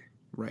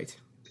 Right.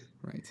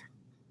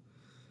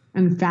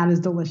 And fat is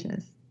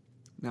delicious.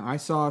 Now, I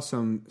saw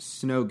some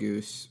snow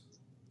goose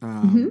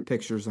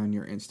pictures on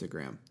your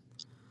Instagram.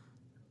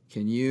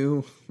 Can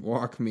you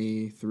walk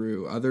me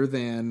through, other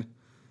than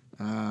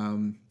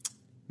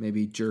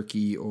maybe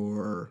jerky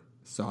or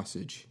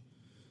sausage,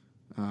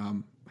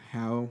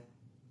 how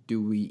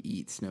do we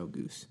eat snow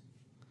goose?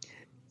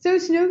 So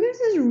snow goose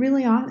is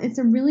really awesome. It's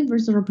a really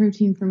versatile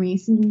protein for me.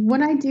 So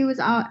what I do is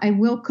I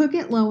will cook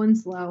it low and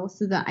slow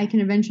so that I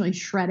can eventually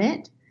shred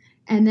it.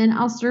 And then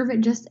I'll serve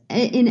it just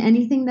in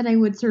anything that I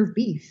would serve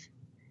beef.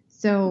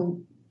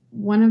 So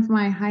one of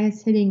my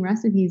highest hitting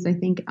recipes, I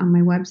think, on my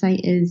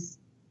website is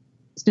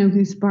snow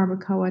goose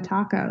barbacoa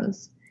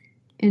tacos.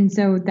 And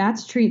so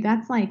that's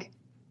like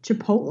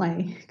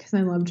Chipotle, because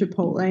I love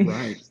Chipotle.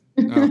 Right.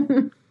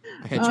 Oh,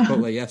 I had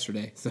Chipotle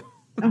yesterday. So.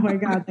 Oh my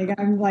God. Like,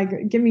 I'm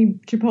like, give me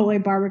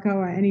Chipotle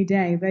barbacoa any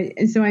day.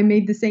 But so I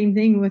made the same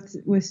thing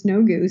with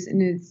snow goose,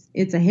 and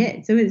it's a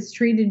hit. So it's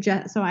treated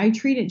so I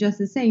treat it just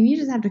the same. You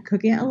just have to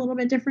cook it a little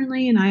bit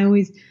differently. And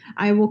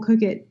I will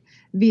cook it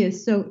via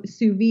sous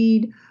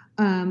vide,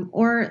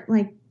 or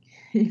like,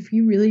 if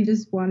you really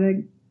just want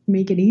to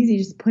make it easy,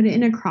 just put it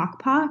in a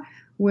crock pot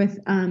with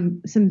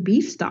some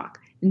beef stock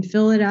and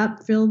fill it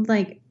up, filled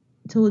like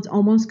till it's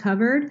almost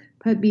covered.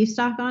 Put beef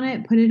stock on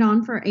it, put it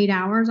on for 8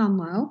 hours on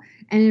low,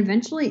 and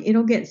eventually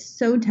it'll get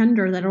so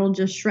tender that it'll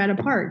just shred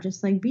apart,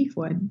 just like beef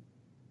would.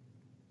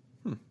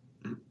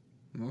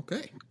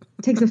 Okay.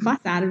 Takes the fuss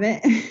out of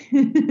it.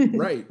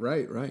 Right.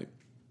 I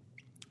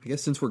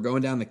guess since we're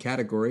going down the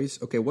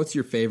categories, okay, what's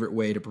your favorite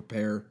way to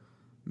prepare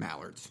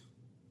mallards?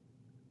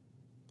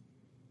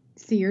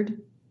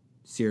 Seared.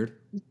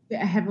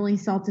 Heavily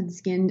salted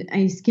skinned.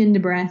 I skinned a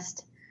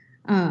breast,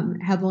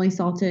 heavily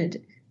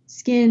salted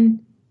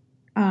skin,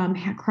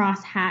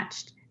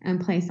 cross-hatched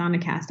and placed on a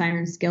cast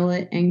iron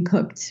skillet and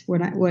cooked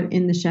what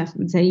in the chef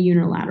would say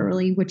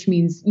unilaterally, which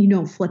means you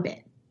don't flip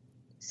it.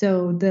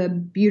 So the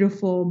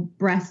beautiful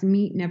breast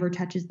meat never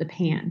touches the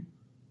pan.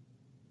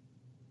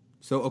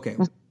 So, okay.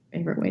 That's my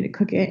favorite way to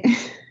cook it.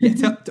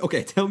 Yeah,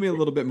 tell me a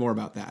little bit more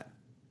about that.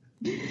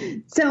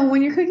 So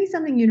when you're cooking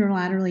something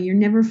unilaterally, you're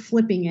never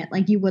flipping it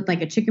like you would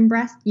like a chicken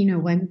breast,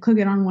 like cook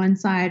it on one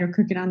side or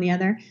cook it on the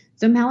other.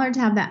 So mallards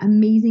have that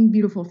amazing,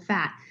 beautiful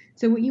fat.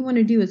 So what you want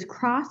to do is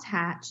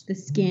cross-hatch the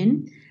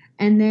skin,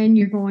 and then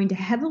you're going to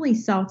heavily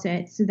salt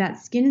it so that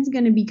skin is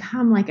going to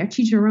become like a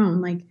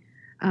chicharron, like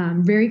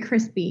very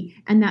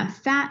crispy. And that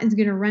fat is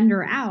going to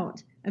render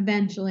out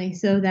eventually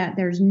so that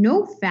there's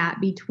no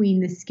fat between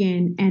the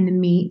skin and the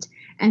meat.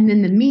 And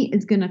then the meat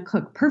is going to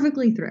cook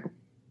perfectly through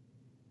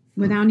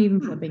without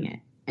even flipping it.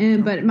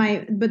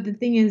 But the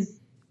thing is,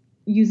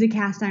 use a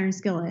cast iron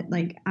skillet.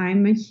 Like,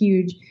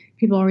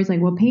 people are always like,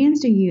 what pans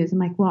do you use? I'm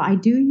like, well, I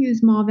do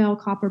use Mauville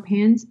copper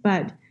pans,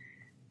 but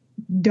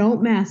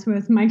don't mess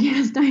with my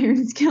cast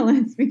iron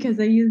skillets because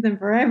I use them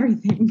for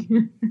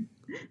everything.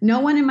 No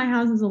one in my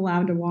house is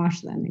allowed to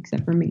wash them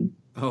except for me.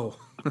 Oh,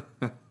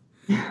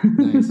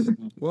 nice.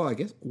 Well, I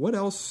guess, what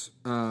else?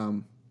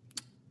 Do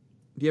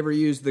you ever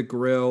use the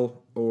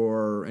grill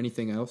or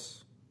anything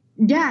else?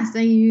 Yes,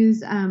 I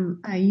use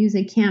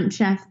a Camp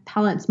Chef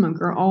pellet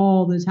smoker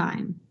all the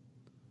time,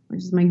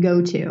 which is my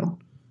go-to.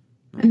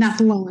 Nice. And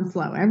that's low and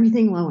slow.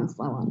 Everything low and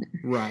slow on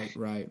there.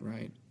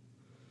 Right.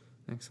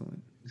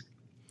 Excellent.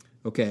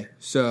 Okay,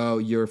 so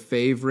your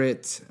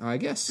favorite, I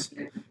guess,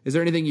 is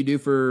there anything you do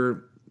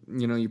for,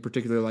 you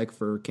particularly like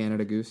for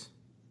Canada Goose?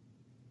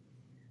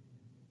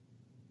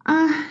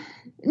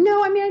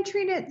 No, I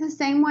treat it the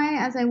same way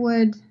as I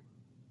would.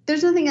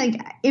 There's nothing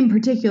like in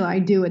particular I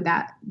do with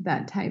that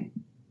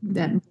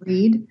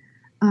breed.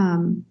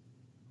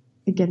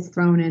 It gets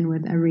thrown in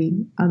with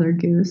every other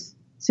goose.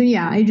 So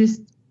yeah, I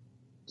just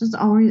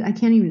always, I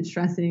can't even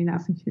stress it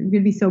enough. It's going to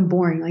be so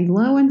boring, like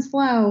low and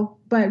slow,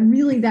 but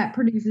really that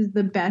produces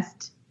the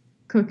best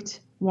cooked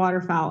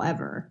waterfowl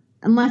ever.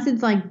 Unless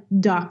it's like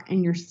duck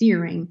and you're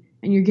searing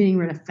and you're getting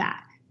rid of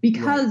fat.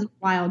 Because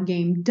wild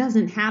game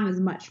doesn't have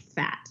as much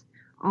fat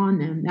on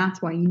them.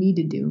 That's why you need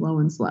to do low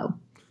and slow.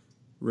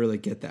 Really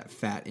get that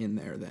fat in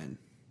there then.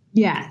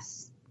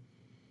 Yes.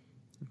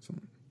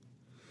 Excellent.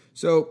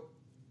 So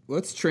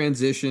let's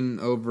transition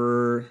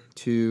over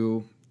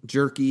to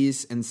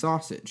jerkies and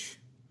sausage.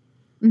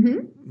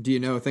 Mm-hmm. Do you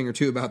know a thing or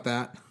two about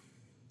that?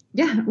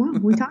 Yeah, well,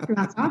 we talked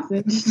about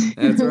sausage.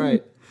 That's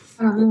right.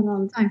 I don't know it all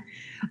the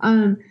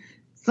time.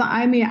 So,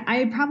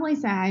 I'd probably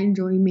say I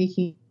enjoy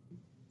making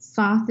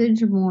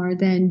sausage more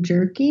than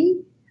jerky,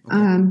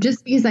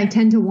 just because I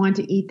tend to want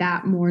to eat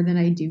that more than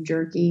I do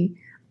jerky.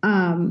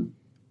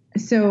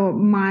 So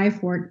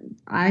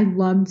I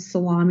love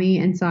salami,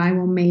 and so I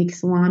will make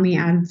salami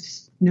out of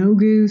snow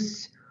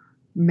goose,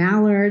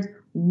 mallards,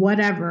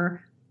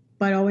 whatever,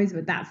 but always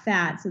with that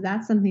fat. So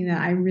that's something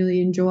that I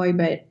really enjoy,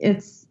 but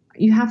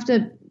you have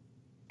to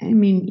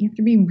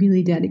be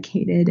really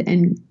dedicated.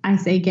 And I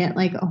say get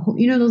like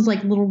those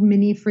like little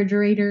mini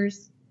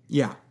refrigerators.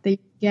 Yeah. That you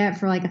get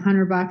for like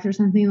 $100 or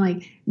something.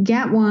 Like,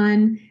 get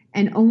one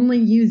and only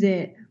use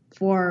it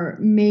for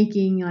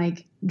making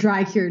like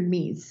dry cured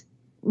meats.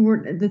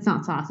 that's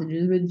not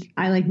sausages, but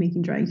I like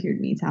making dry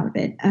cured meats out of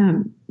it.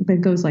 But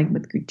it goes like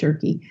with Greek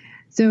turkey.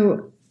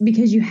 So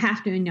because you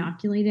have to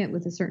inoculate it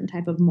with a certain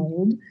type of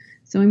mold.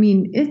 So I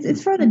mean,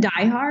 it's for the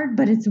diehard,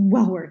 but it's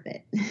well worth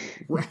it.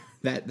 Right.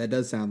 That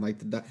does sound like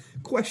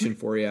question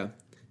for you.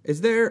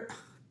 Is there,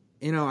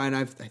 and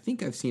I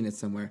think I've seen it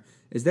somewhere.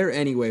 Is there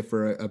any way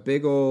for a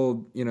big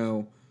old,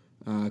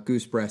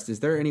 goose breast? Is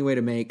there any way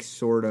to make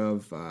sort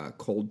of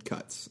cold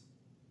cuts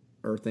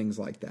or things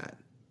like that?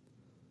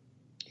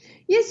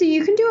 Yeah, so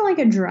you can do like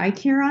a dry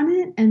cure on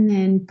it and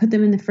then put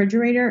them in the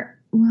refrigerator.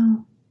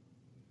 Well,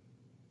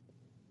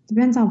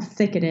 depends how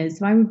thick it is.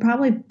 So I would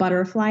probably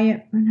butterfly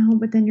it. No,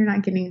 but then you're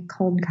not getting a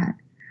cold cut.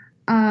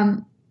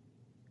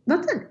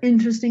 That's an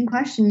interesting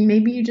question.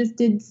 Maybe you just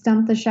did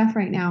stump the chef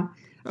right now,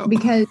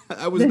 because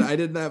that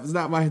was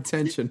not my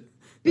intention.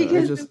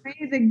 Because the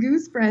way the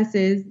goose breast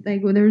is,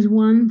 like, well, there's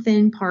one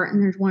thin part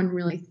and there's one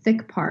really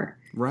thick part.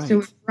 Right.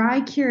 So a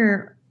dry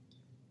cure,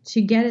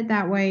 to get it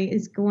that way,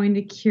 is going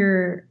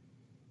to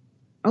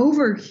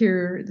over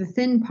cure the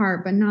thin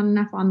part, but not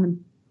enough on the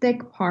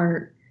thick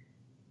part.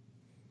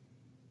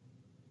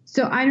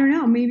 So I don't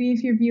know. Maybe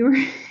if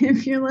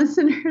your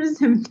listeners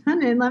have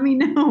done it, let me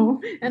know,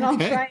 and I'll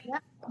try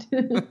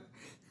it out.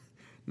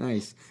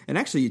 Nice. And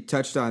actually, you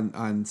touched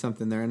on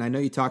something there, and I know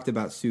you talked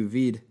about sous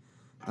vide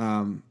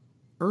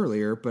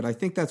earlier, but I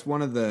think that's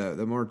one of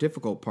the more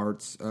difficult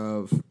parts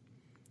of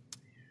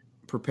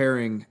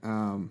preparing,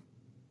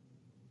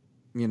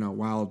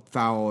 wild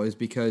fowl, is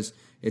because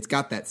it's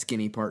got that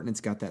skinny part and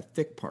it's got that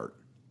thick part.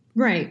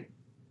 Right.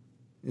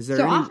 Is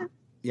there often,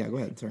 yeah, go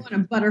ahead. Sorry. You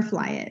want to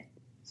butterfly it.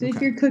 So if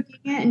you're cooking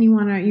it and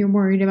you're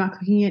worried about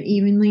cooking it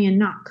evenly and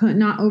not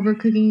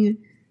overcooking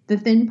the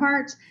thin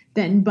parts,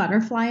 then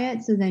butterfly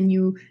it. So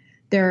then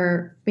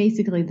they're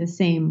basically the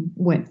same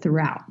width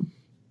throughout.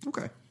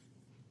 Okay.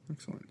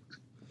 Excellent.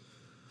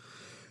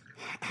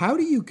 How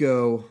do you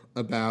go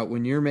about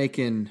when you're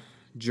making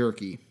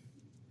jerky,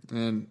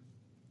 and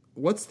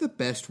what's the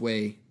best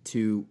way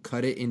to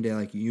cut it into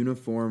like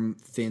uniform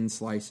thin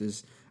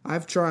slices?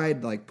 I've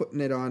tried like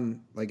putting it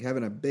on, like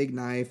having a big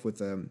knife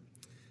with a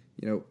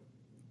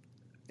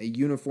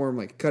uniform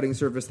like cutting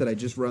surface that I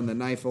just run the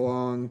knife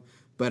along,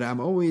 but I'm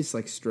always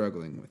like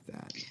struggling with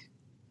that.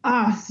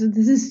 So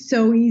this is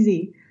so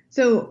easy.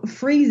 So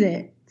freeze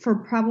it for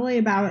probably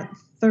about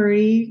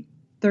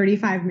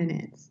 30-35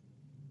 minutes.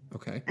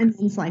 Okay. And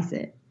then slice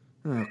it.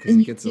 Oh, because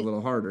it gets a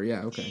little harder.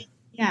 Yeah, okay.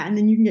 Yeah, and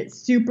then you can get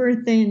super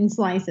thin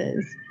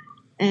slices,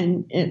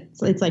 and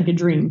it's like a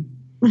dream.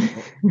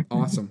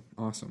 Awesome.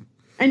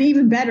 And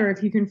even better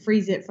if you can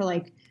freeze it for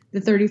like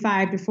the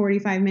 35 to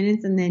 45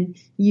 minutes, and then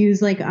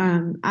use like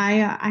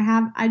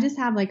I just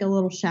have like a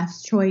little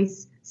Chef's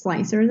Choice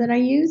slicer that I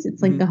use.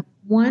 It's like the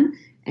one,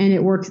 and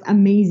it works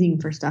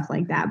amazing for stuff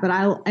like that. But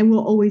I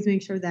will always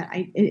make sure that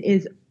it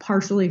is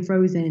partially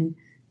frozen,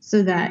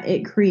 so that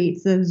it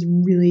creates those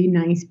really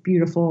nice,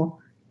 beautiful,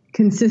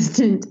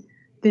 consistent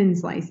thin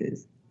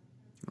slices.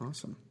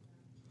 Awesome.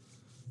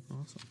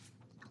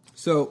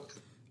 So,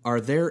 are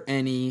there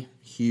any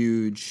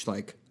huge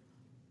like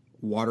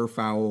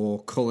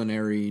waterfowl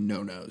culinary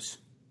no-nos?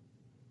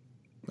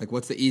 Like,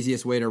 what's the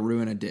easiest way to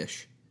ruin a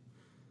dish?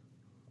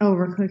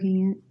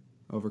 Overcooking it.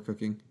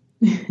 Overcooking?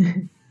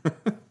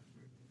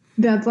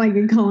 That's like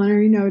a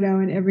culinary no-no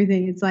and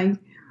everything. It's like,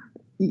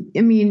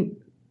 I mean,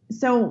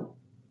 so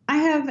I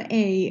have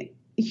a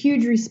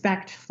huge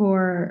respect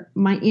for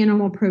my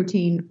animal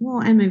protein,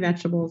 and my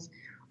vegetables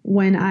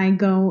when I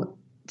go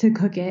to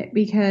cook it,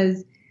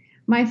 because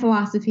my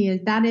philosophy is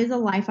that is a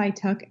life I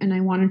took and I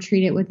want to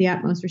treat it with the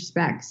utmost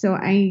respect. So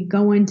I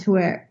go into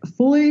it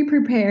fully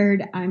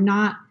prepared. I'm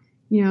not,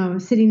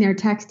 sitting there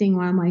texting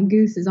while my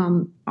goose is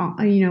on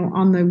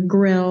the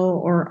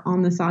grill or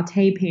on the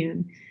saute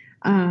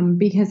pan,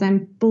 because I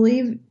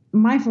believe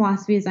my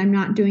philosophy is I'm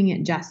not doing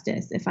it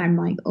justice if I'm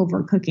like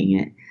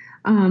overcooking it.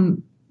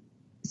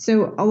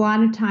 So a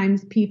lot of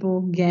times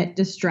people get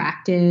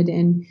distracted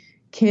and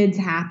kids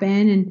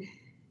happen, and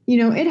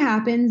it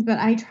happens, but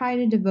I try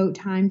to devote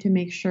time to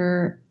make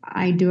sure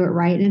I do it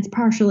right. And it's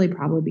partially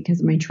probably because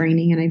of my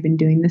training and I've been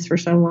doing this for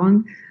so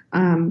long.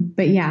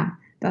 But yeah,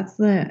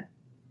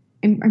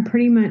 I'm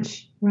pretty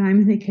much, when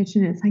I'm in the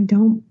kitchen, it's like,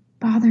 don't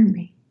bother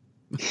me.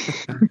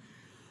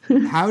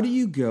 How do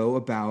you go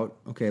about,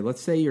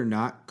 let's say you're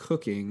not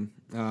cooking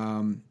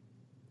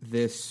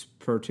this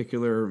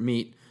particular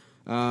meat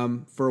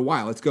for a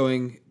while. It's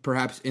going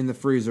perhaps in the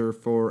freezer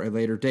for a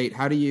later date.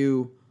 How do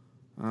you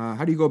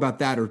go about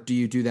that, or do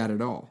you do that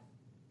at all?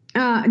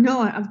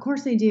 No, of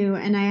course I do.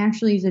 And I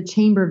actually use a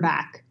chamber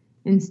vac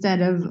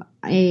instead of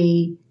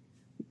a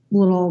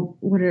little,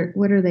 what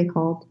are they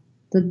called?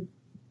 The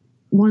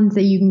ones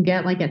that you can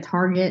get like at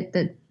Target,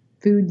 that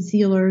food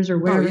sealers or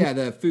whatever. Oh yeah,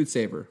 the food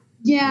saver.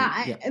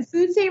 Yeah.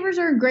 Food savers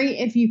are great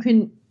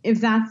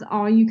if that's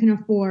all you can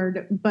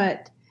afford,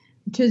 but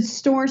to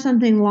store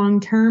something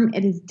long term,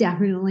 it is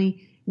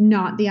definitely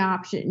not the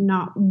option,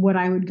 not what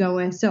I would go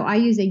with. So I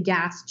use a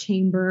gas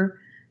chamber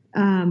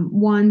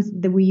ones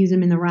that we use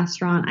them in the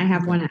restaurant. I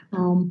have one at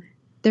home.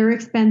 They're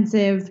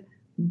expensive,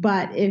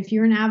 But if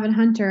you're an avid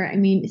hunter, I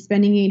mean,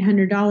 spending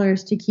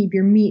 $800 to keep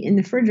your meat in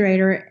the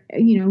refrigerator,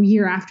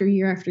 year after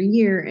year after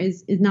year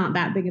is not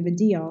that big of a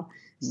deal.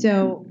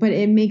 So, but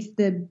it makes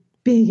the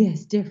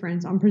biggest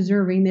difference on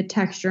preserving the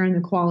texture and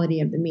the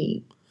quality of the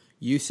meat.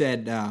 You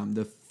said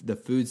the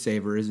food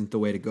saver isn't the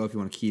way to go if you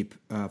want to keep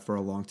for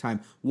a long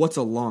time. What's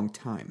a long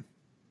time?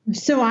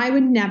 So I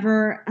would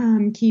never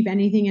keep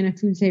anything in a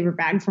food saver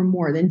bag for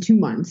more than 2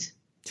 months.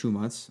 2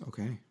 months?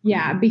 Okay.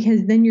 Yeah,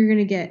 because then you're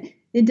going to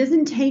it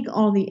doesn't take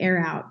all the air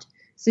out.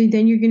 So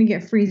then you're going to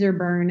get freezer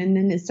burn, and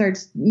then it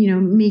starts,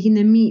 making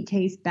the meat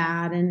taste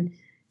bad. And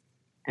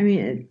I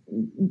mean,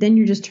 then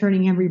you're just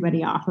turning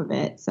everybody off of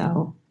it.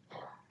 So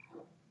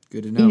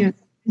good to know.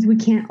 We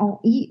can't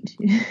all eat.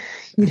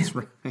 That's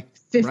right.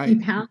 50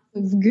 pounds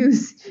of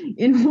goose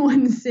in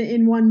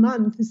 1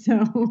 month.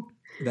 So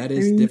that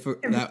is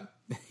difficult.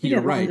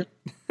 You're right.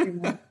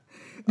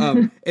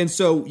 And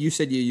so you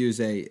said you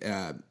use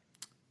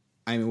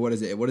what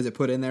is it? What does it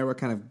put in there? What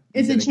kind of?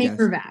 It's a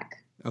chamber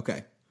vac.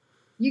 Okay.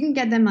 You can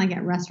get them like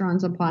at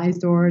restaurant supply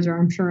stores, or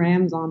I'm sure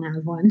Amazon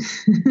has one.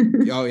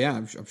 Oh yeah,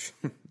 I'm sure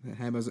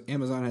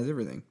Amazon has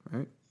everything,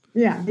 right?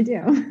 Yeah, they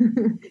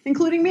do,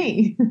 including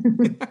me.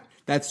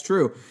 That's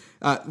true.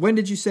 When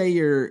did you say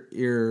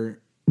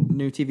your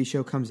new TV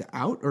show comes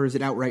out, or is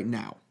it out right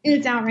now?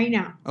 It's out right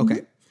now. Okay.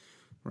 Mm-hmm.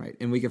 Right.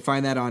 And we can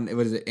find that on,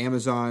 what is it,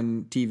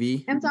 Amazon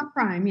TV? Amazon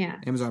Prime, yeah.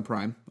 Amazon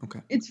Prime. Okay.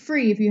 It's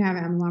free if you have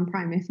Amazon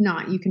Prime. If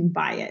not, you can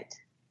buy it.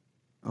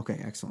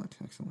 Okay, excellent.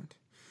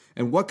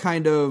 And what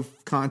kind of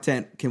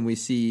content can we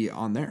see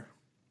on there?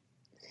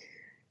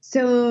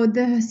 So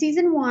the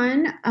season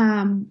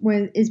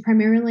 1 is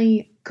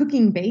primarily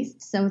cooking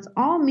based. So it's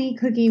all me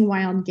cooking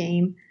wild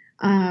game.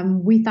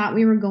 We thought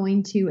we were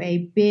going to a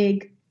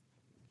big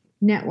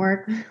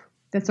network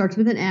that starts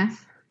with an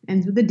F,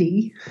 ends with a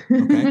D.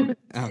 Okay.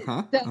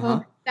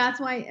 So that's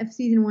why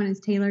season 1 is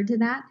tailored to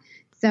that.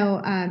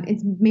 So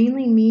it's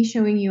mainly me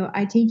showing you.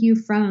 I take you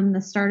from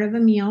the start of a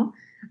meal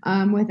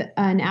with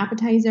an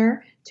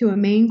appetizer to a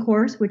main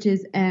course, which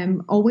is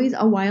always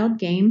a wild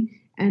game,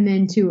 and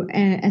then to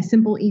a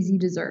simple, easy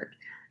dessert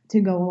to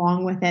go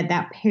along with it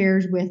that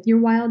pairs with your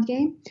wild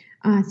game.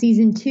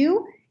 Season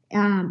 2.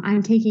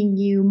 I'm taking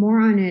you more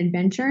on an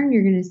adventure, and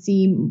you're going to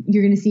see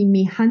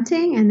me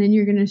hunting, and then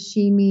you're going to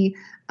see me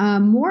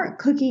more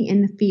cooking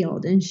in the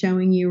field and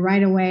showing you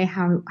right away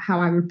how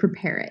I would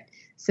prepare it.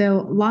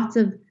 So lots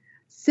of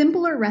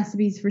simpler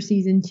recipes for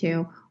season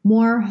 2,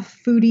 more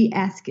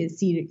foodie-esque as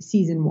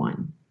season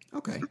 1.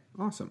 Okay,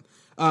 awesome.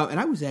 And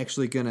I was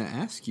actually going to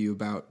ask you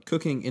about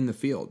cooking in the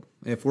field.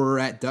 If we're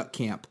at duck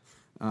camp,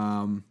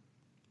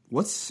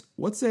 what's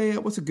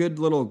a good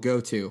little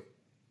go-to?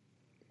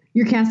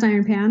 Your cast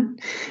iron pan.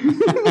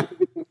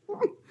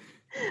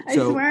 I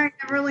swear I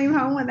never leave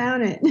home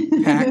without it.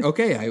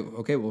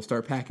 Okay, we'll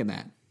start packing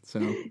that. So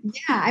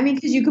yeah, I mean,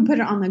 because you can put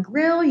it on the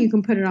grill, you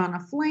can put it on a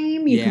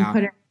flame, you can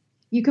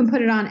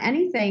put it on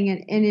anything,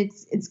 and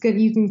it's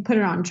good. You can put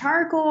it on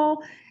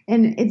charcoal,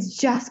 and it's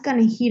just going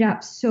to heat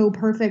up so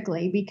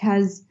perfectly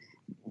because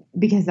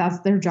that's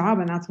their job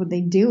and that's what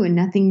they do, and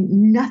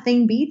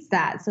nothing beats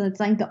that. So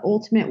it's like the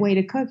ultimate way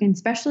to cook, and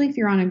especially if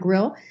you're on a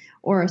grill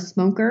or a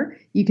smoker,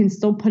 you can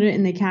still put it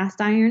in the cast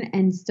iron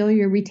and still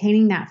you're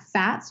retaining that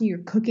fat. So you're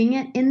cooking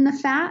it in the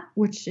fat,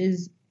 which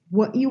is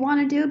what you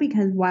want to do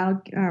because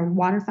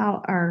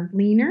waterfowl are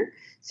leaner.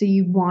 So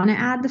you want to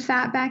add the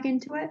fat back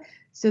into it.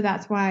 So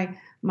that's why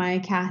my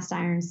cast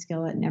iron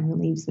skillet never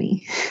leaves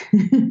me.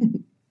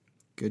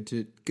 Good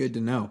to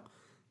know.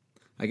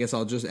 I guess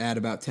I'll just add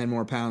about 10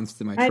 more pounds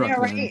to my truck. I know,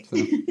 right?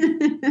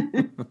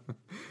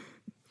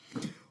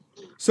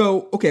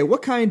 So, okay,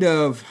 what kind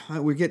of,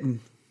 we're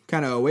getting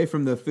kind of away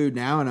from the food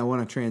now, and I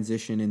want to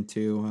transition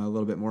into a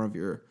little bit more of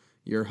your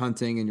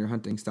hunting and your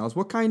hunting styles.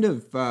 What kind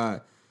of,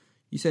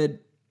 you said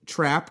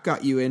trap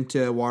got you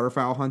into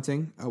waterfowl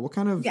hunting. What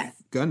kind of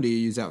gun do you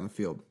use out in the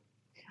field?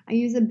 I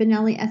use a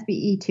Benelli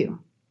SBE2.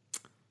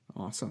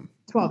 Awesome.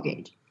 12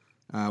 gauge.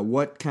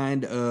 What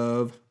kind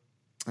of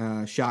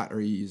shot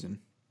are you using?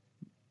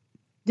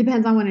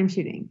 Depends on what I'm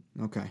shooting.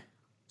 Okay.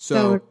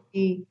 So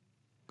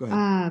go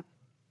ahead.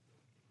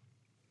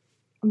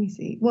 Let me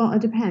see. Well,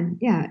 it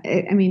depends. Yeah.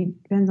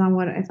 Depends on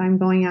if I'm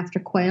going after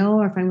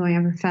quail or if I'm going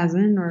after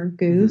pheasant or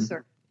goose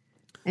or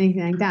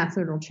anything like that.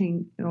 So it'll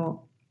change.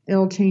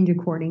 It'll change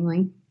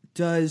accordingly.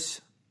 And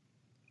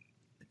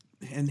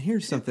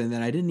here's something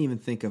that I didn't even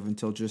think of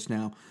until just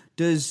now.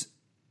 Does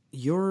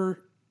your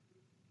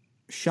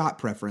shot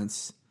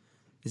preference,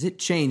 is it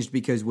changed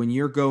because when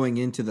you're going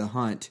into the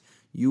hunt,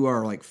 you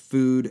are like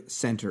food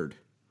centered?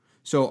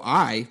 So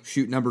I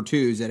shoot number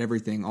 2s at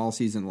everything all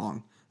season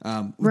long.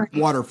 Right.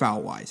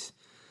 Waterfowl wise,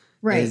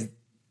 right?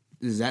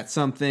 Is that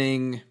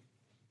something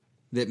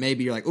that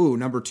maybe you're like, ooh,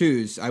 number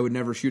 2s? I would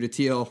never shoot a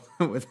teal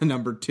with a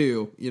number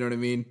 2. You know what I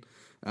mean?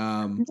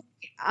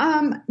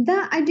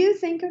 That I do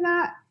think of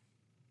that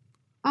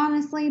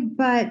honestly,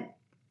 but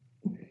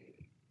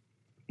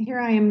here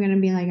I am going to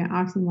be like an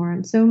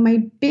oxymoron. So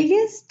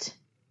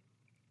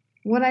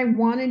what I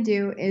want to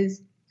do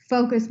is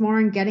focus more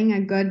on getting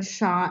a good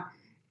shot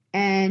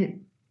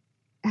and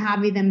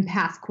having them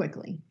pass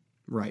quickly.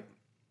 Right.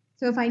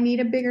 So if I need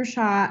a bigger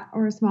shot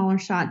or a smaller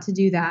shot to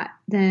do that,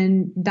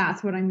 then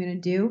that's what I'm going to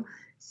do.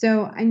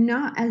 So I'm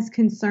not as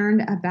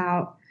concerned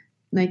about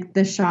like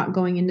the shot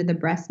going into the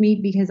breast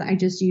meat because I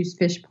just use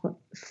fish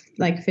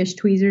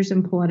tweezers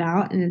and pull it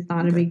out, and it's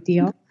not a big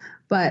deal.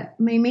 But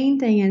my main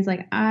thing is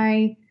like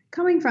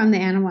coming from the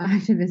animal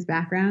activist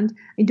background,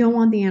 I don't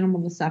want the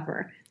animal to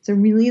suffer. So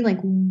really, like,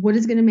 what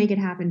is going to make it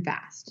happen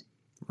fast?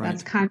 Right.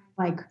 That's kind of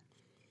like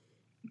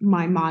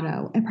my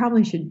motto. It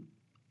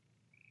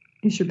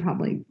should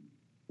probably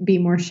be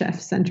more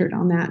chef centered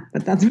on that,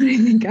 but that's what I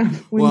think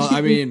of. Well,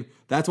 I mean,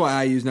 that's why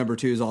I use number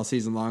 2s all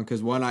season long.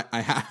 Cause one,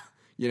 I have,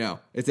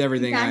 it's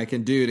everything I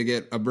can do to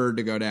get a bird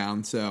to go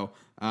down. So,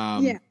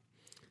 yeah.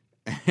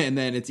 And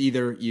then it's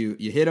either you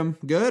hit them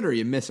good or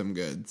you miss them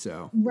good.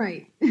 So,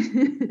 right.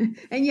 and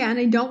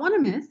I don't want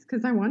to miss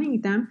cause I want to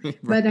eat them, right.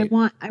 But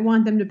I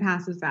want them to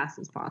pass as fast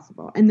as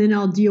possible. And then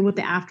I'll deal with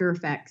the after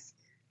effects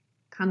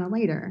kind of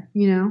later,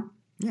 Yeah.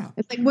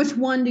 It's like, which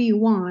one do you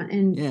want?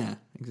 And yeah,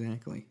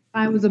 exactly. If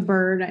I was a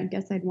bird, I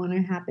guess I'd want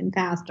to happen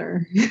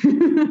faster.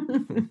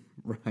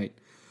 Right.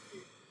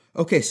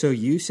 Okay, so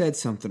you said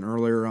something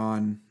earlier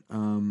on.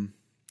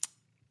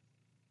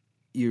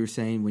 You were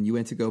saying when you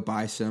went to go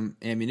buy some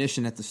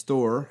ammunition at the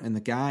store, and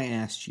the guy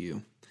asked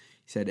you,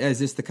 he said, "Is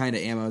this the kind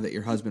of ammo that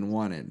your husband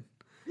wanted?"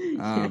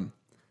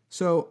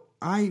 So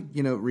I,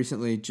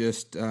 recently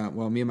just,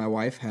 me and my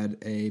wife had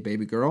a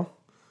baby girl,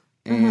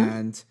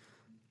 and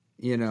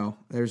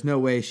there's no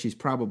way she's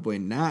probably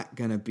not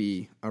going to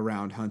be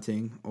around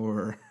hunting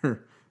or,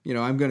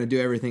 I'm going to do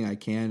everything I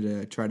can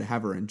to try to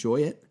have her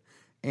enjoy it.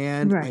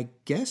 And right. I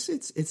guess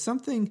it's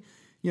something,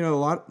 a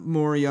lot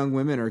more young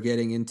women are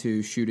getting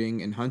into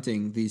shooting and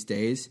hunting these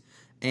days.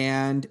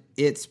 And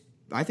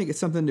I think it's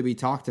something to be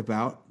talked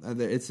about.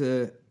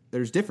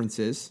 There's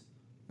differences.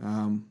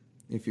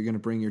 If you're going to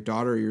bring your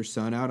daughter or your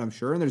son out, I'm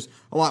sure. And there's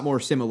a lot more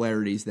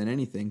similarities than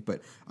anything.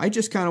 But I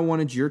just kind of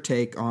wanted your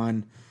take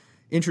on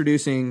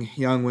introducing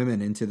young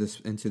women into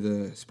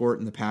the sport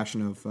and the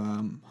passion of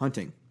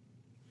hunting.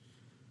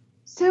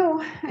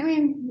 So, I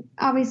mean,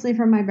 obviously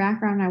from my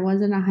background, I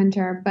wasn't a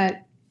hunter,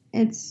 but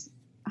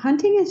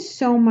hunting is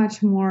so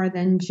much more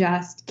than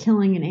just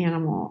killing an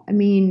animal. I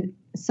mean,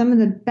 some of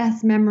the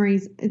best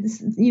memories,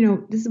 this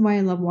is why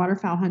I love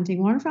waterfowl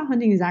hunting. Waterfowl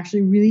hunting is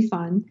actually really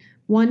fun.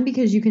 One,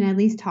 because you can at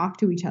least talk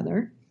to each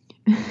other.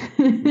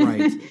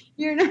 Right.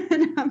 You're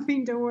not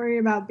having to worry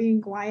about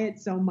being quiet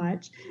so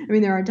much. I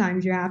mean, there are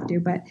times you have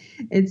to, but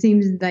it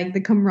seems like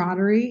the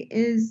camaraderie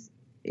is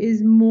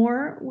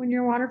more when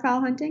you're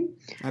waterfowl hunting.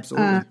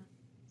 Absolutely.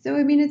 So,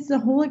 I mean, it's the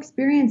whole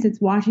experience. It's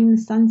watching the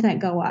sunset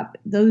go up.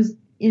 Those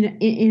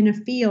in a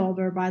field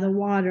or by the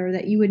water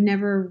that you would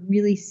never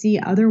really see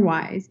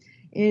otherwise.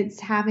 It's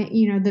having,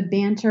 the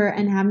banter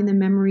and having the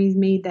memories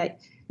made that,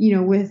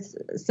 with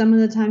some of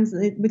the times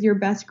with your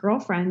best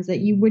girlfriends that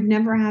you would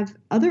never have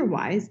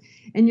otherwise.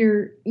 And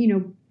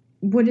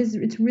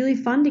it's really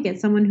fun to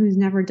get someone who's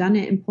never done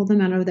it and pull them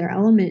out of their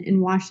element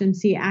and watch them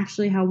see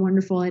actually how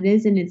wonderful it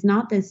is. And it's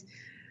not this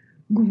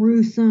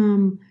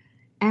gruesome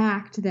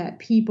act that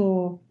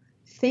people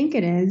think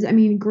it is. I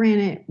mean,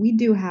 granted, we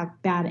do have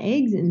bad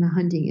eggs in the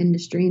hunting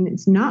industry, and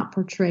it's not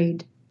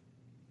portrayed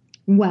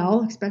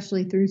well,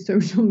 especially through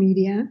social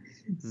media.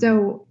 Mm-hmm.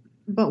 So,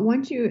 but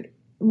once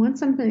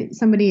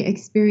somebody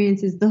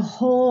experiences the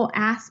whole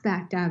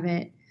aspect of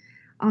it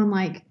on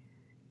like,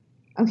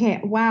 okay,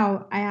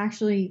 wow, I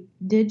actually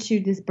did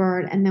shoot this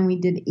bird and then we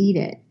did eat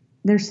it.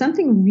 There's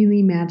something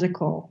really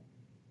magical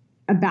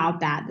about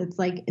that. It's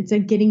like, it's a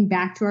getting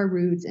back to our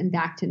roots and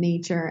back to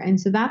nature.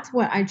 And so that's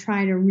what I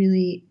try to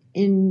really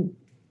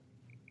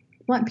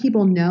let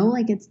people know.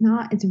 Like, it's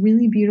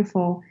really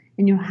beautiful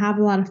and you'll have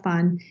a lot of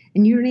fun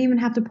and you don't even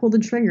have to pull the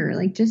trigger.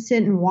 Like, just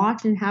sit and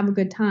watch and have a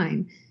good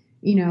time,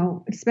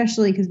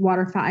 especially because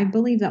waterfowl, I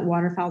believe that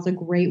waterfowl is a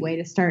great way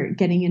to start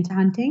getting into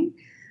hunting.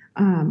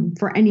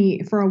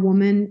 For a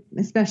woman,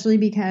 especially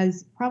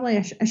because probably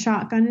a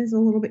shotgun is a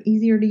little bit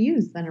easier to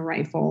use than a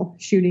rifle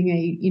shooting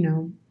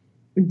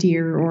a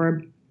deer or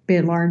a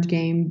big large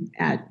game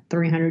at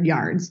 300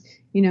 yards.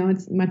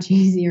 It's much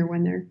easier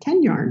when they're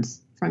 10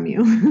 yards from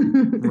you.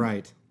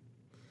 Right.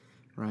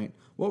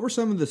 What were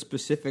some of the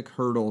specific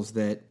hurdles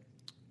that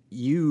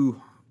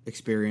you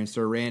experienced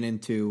or ran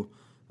into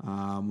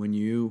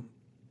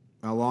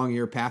along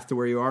your path to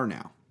where you are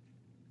now?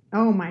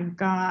 Oh my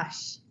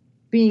gosh.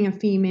 Being a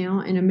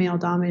female in a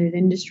male-dominated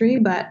industry,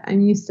 but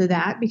I'm used to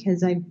that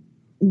because I'm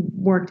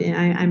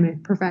a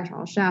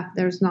professional chef.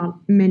 There's not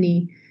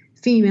many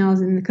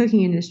females in the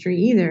cooking industry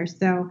either,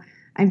 so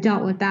I've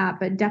dealt with that.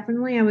 But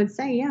definitely, I would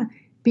say, yeah,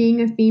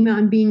 being a female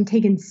and being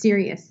taken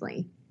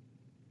seriously,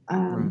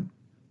 right.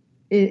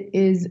 It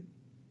is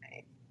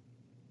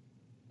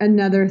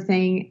another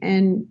thing.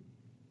 And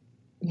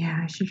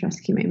yeah, I should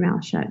just keep my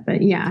mouth shut.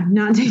 But yeah,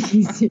 not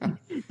taking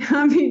seriously.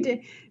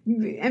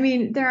 I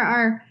mean, there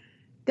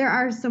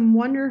are some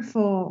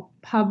wonderful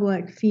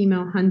public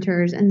female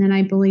hunters, and then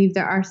I believe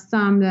there are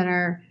some that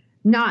are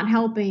not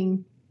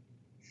helping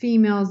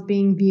females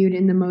being viewed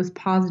in the most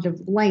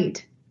positive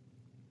light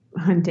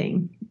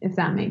hunting, if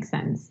that makes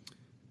sense.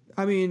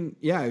 I mean,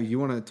 yeah, you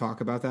want to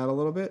talk about that a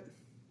little bit?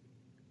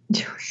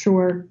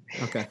 Sure.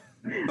 Okay.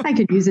 I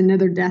could use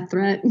another death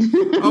threat.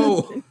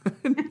 Oh,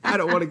 I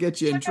don't want to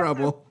get you in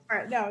trouble.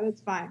 No,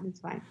 that's fine. It's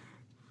fine.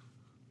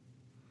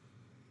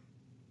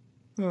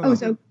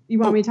 So you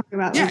want me to talk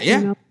about?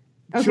 Yeah.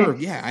 Okay. Sure.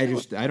 Yeah.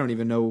 I don't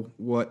even know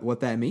what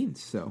that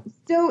means. So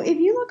if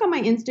you look on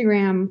my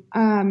Instagram,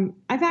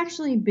 I've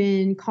actually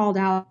been called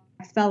out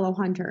by fellow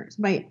hunters,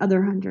 by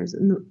other hunters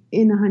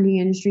in the hunting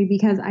industry,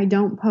 because I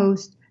don't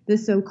post the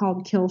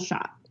so-called kill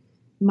shot.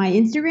 My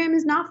Instagram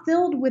is not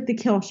filled with the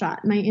kill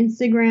shot. My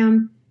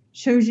Instagram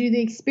shows you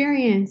the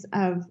experience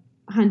of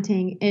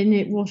hunting, and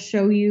it will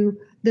show you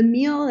the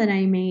meal that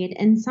I made.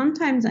 And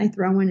sometimes I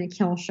throw in a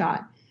kill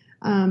shot.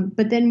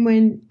 But then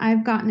when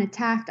I've gotten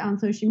attacked on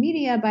social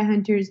media by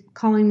hunters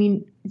calling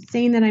me,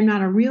 saying that I'm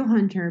not a real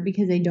hunter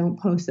because I don't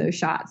post those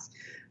shots.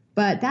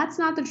 But that's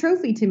not the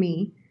trophy to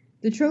me.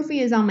 The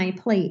trophy is on my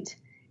plate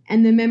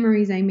and the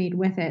memories I made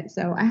with it.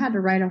 So I had to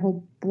write a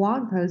whole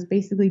blog post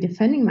basically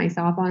defending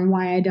myself on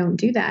why I don't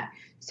do that.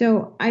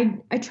 So I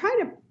try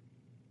to,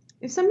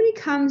 if somebody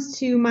comes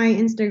to my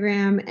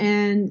Instagram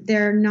and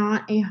they're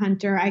not a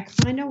hunter, I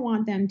kind of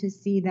want them to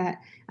see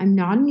that I'm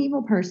not an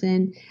evil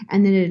person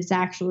and that it's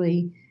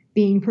actually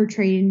being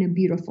portrayed in a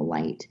beautiful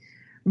light.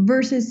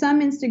 Versus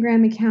some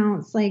Instagram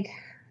accounts, like,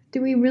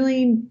 do we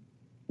really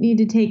need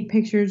to take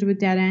pictures with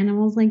dead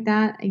animals like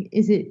that?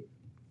 Is it?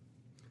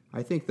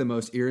 I think the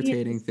most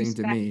irritating thing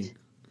to me,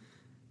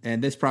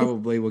 and this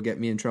probably will get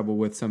me in trouble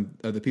with some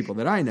of the people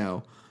that I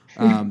know,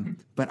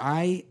 but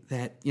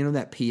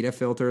that PETA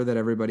filter that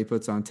everybody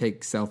puts on,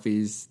 take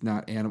selfies,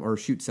 not animal, or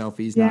shoot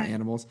selfies, not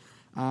animals.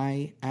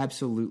 I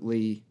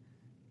absolutely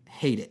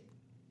hate it.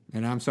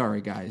 And I'm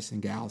sorry, guys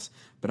and gals,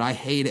 but I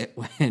hate it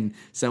when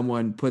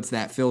someone puts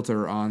that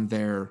filter on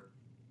their,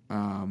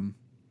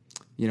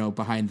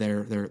 behind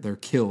their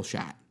kill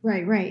shot.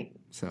 Right.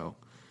 So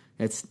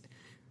it's,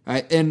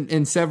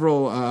 in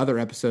several other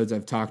episodes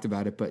I've talked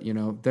about it, but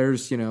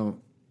there's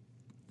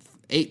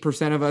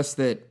 8% of us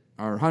that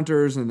are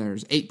hunters, and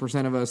there's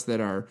 8% of us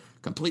that are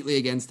completely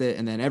against it,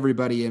 and then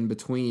everybody in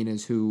between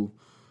is who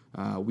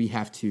we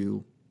have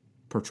to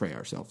portray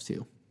ourselves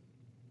to.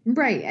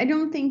 Right. I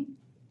don't think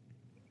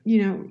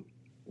to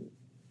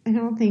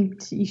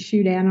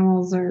shoot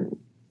animals or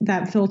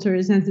that filter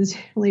is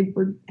necessarily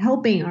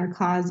helping our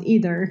cause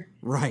either.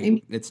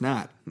 Right. It's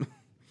not.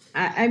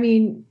 I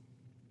mean,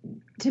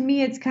 to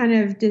me, it's kind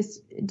of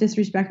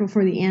disrespectful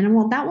for the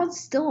animal. That was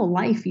still a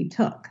life you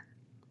took.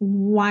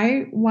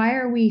 Why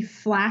are we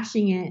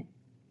flashing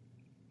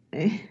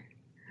it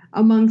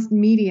amongst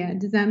media?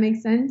 Does that make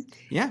sense?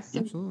 Yeah,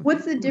 absolutely.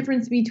 What's the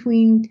difference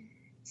between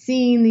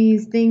seeing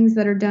these things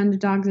that are done to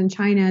dogs in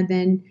China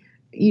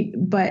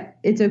but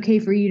it's okay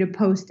for you to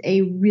post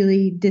a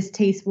really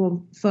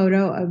distasteful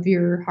photo of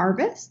your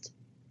harvest?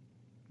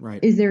 Right.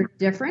 Is there a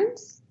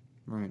difference?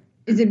 Right.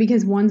 Is it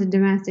because one's a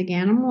domestic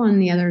animal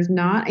and the other is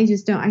not? I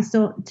just don't. I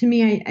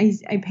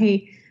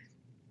pay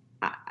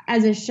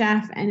as a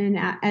chef, and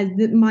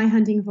my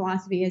hunting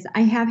philosophy is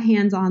I have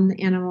hands on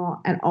the animal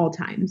at all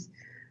times.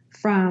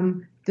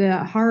 From the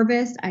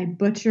harvest, I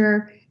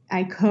butcher,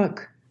 I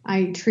cook,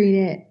 I treat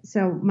it.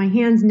 So my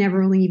hands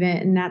never leave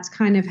it. And that's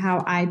kind of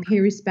how I pay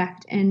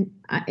respect. And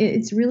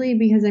it's really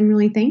because I'm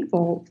really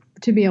thankful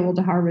to be able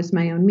to harvest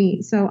my own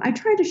meat. So I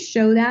try to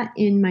show that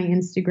in my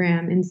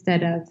Instagram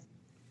instead of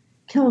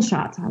kill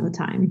shots all the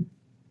time.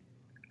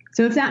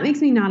 So if that makes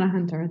me not a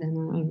hunter, then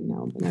I don't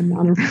know, but I'm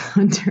not a real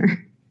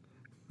hunter.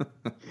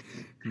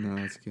 No,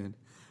 that's good.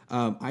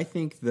 I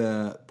think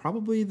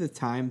probably the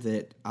time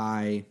that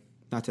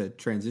not to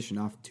transition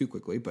off too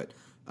quickly, but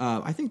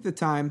I think the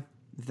time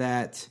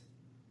that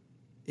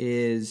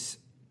is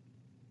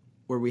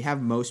where we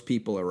have most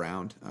people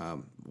around,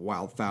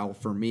 wildfowl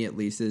for me at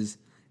least, is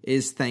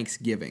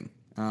Thanksgiving.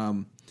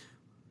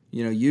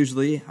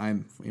 Usually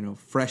I'm,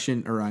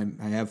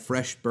 I have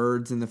fresh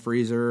birds in the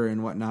freezer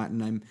and whatnot,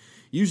 and I'm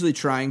usually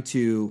trying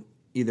to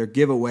either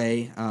give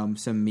away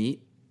some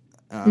meat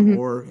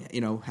or,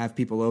 have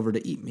people over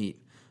to eat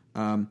meat.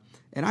 And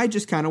I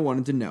just kind of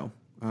wanted to know,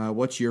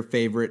 what's your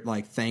favorite,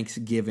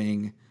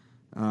 Thanksgiving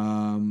 /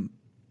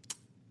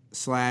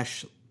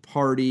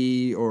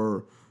 party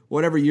or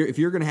whatever, if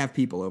you're going to have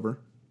people over,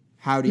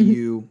 how do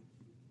you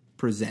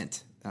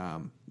present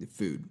the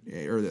food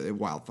or the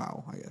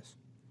wildfowl, I guess?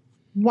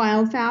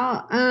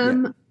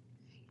 Wildfowl.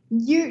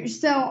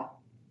 So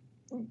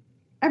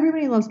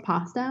everybody loves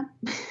pasta.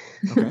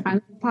 Okay. I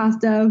love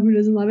pasta. Who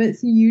doesn't love it?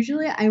 So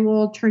usually I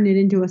will turn it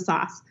into a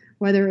sauce,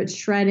 whether it's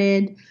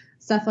shredded,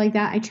 stuff like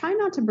that. I try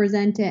not to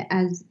present it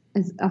as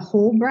a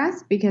whole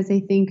breast because I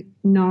think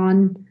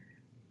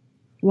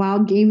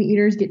wild game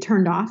eaters get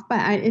turned off. But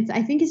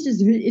I think it's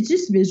just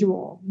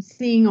visual.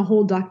 Seeing a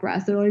whole duck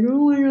breast, they're like,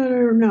 oh my god, I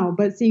don't know.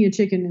 But seeing a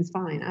chicken is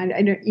fine.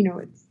 I don't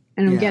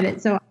get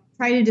it. So I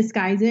try to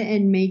disguise it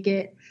and make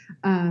it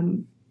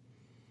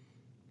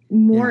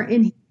more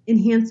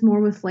enhance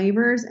more with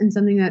flavors, and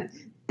something that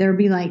they'll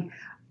be like,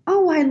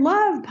 oh, I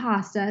love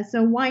pasta,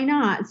 so why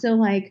not? So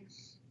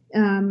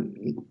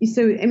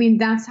So, I mean,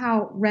 that's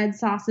how red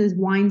sauces,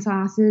 wine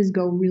sauces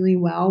go really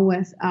well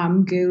with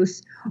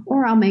goose,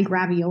 or I'll make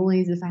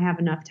raviolis if I have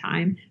enough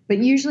time. But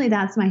usually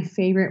that's my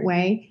favorite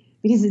way,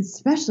 because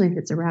especially if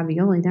it's a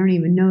ravioli, they don't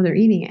even know they're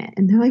eating it.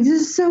 And they're like,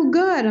 this is so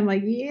good. I'm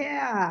like,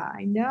 yeah,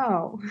 I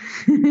know.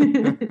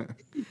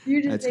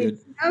 You just ate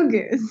snow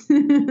goose.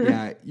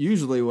 Yeah,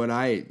 usually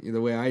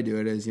the way I do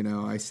it is,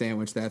 I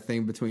sandwich that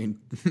thing between,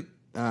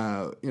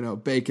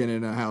 bacon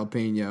and a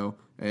jalapeno.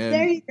 And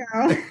there you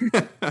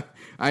go.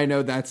 I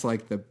know that's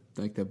like the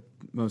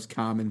most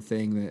common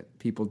thing that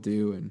people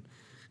do, and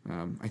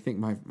I think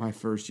my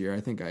first year,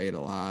 I think I ate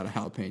a lot of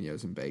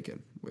jalapenos and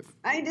bacon with.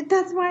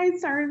 That's why I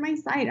started my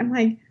site. I'm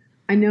like,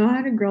 I know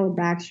how to grill a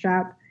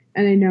backstrap,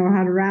 and I know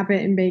how to wrap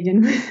it in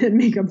bacon and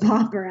make a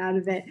popper out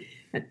of it.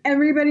 And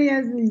everybody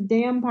has these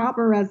damn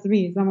popper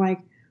recipes. I'm like,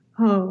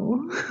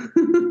 oh.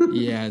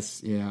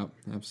 Yes, yeah,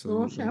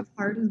 absolutely. Little chef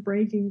heart is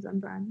breaking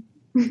sometimes.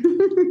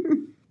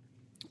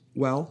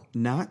 Well,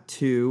 not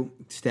to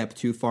step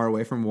too far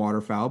away from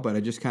waterfowl, but I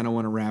just kind of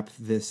want to wrap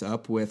this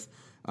up with,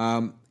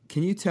 can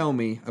you tell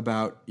me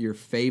about your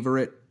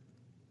favorite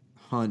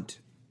hunt,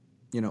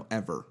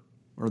 ever,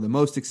 or the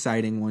most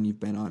exciting one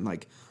you've been on?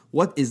 Like,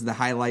 what is the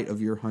highlight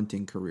of your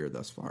hunting career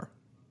thus far?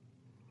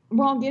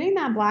 Well, getting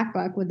that black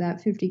buck with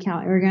that 50 cal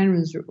airgun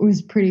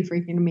was pretty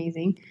freaking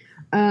amazing.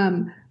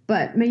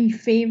 But my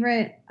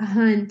favorite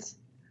hunt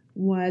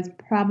was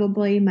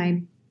probably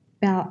my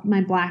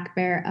black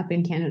bear up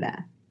in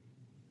Canada.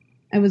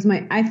 It was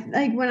when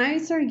I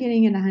started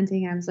getting into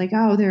hunting, I was like,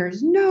 oh,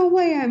 there's no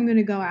way I'm going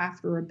to go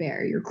after a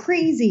bear. You're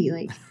crazy.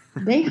 Like,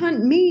 they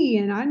hunt me,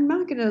 and I'm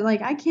not going to,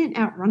 I can't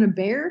outrun a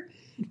bear.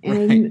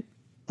 And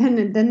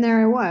then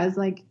there I was,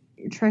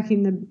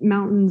 trekking the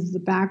mountains, the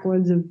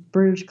backwoods of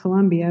British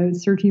Columbia,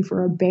 searching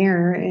for a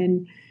bear.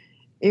 And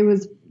it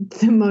was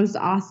the most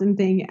awesome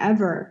thing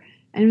ever.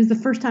 And it was the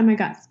first time I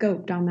got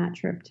scoped on that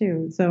trip,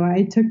 too. So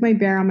I took my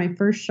bear on my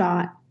first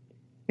shot.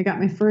 I got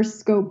my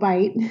first scope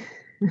bite.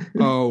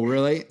 Oh,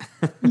 really?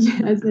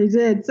 Yes, I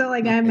did. So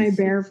I have my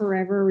bear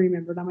forever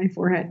remembered on my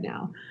forehead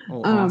now.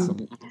 Oh,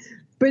 awesome.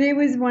 But it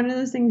was one of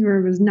those things where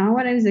it was not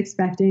what I was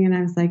expecting. And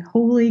I was like,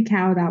 holy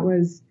cow,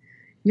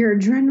 your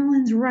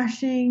adrenaline's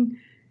rushing.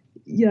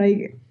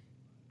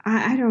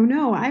 I don't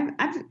know.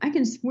 I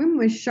can swim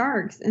with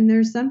sharks, and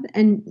there's something,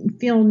 and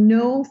feel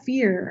no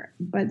fear,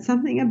 but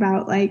something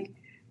about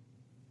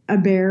a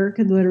bear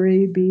could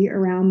literally be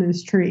around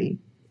this tree.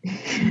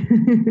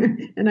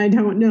 And I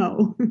don't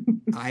know.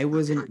 I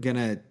wasn't going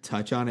to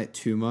touch on it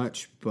too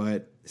much,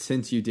 but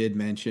since you did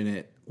mention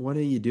it, what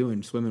are you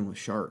doing swimming with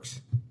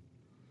sharks?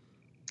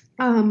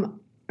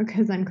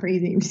 Because I'm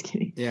crazy. I'm just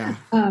kidding. Yeah.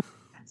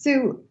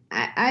 So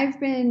I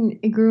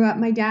grew up,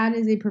 my dad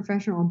is a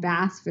professional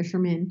bass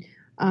fisherman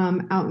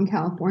out in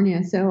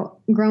California. So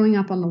growing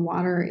up on the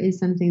water is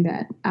something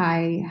that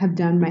I have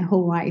done my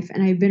whole life.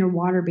 And I've been a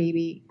water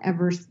baby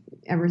ever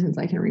since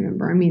I can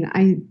remember. I mean,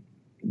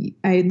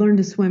 I learned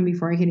to swim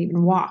before I could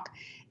even walk.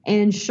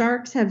 And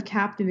sharks have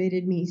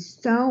captivated me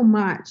so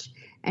much.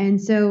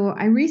 And so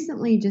I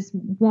recently just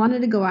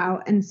wanted to go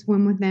out and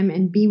swim with them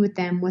and be with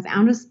them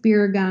without a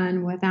spear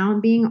gun,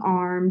 without being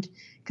armed.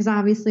 Because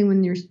obviously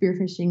when you're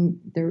spearfishing,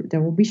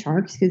 there will be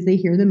sharks because they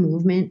hear the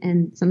movement,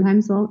 and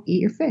sometimes they'll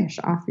eat your fish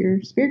off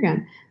your spear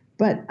gun.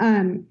 But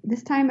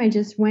this time I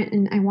just went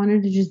and I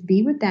wanted to just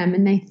be with them.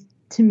 And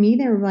to me,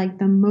 they were like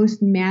the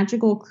most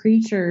magical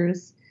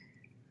creatures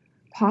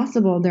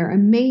possible. They're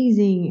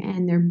amazing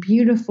and they're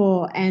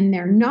beautiful, and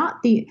they're not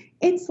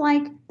it's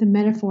like the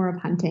metaphor of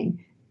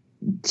hunting.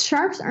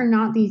 Sharks are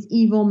not these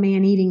evil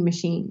man-eating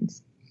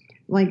machines.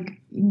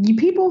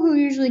 People who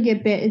usually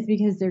get bit is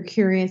because they're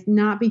curious,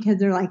 not because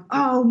they're like,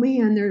 oh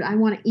man, I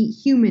want to eat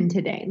human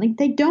today.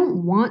 They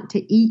don't want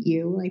to eat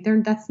you.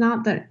 That's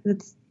not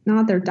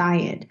their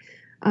diet.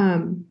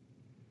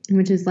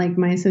 Which is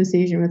my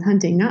association with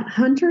hunting.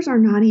 Hunters are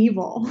not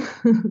evil.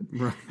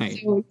 Right.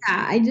 So,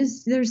 yeah,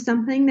 there's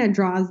something that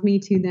draws me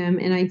to them,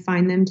 and I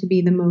find them to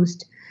be the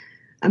most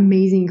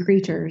amazing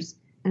creatures.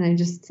 And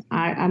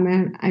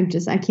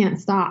I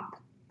can't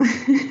stop.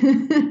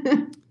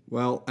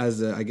 Well,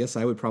 I guess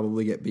I would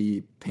probably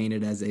be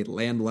painted as a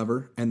land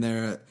lover, and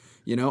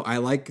I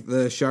like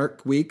the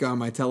Shark Week on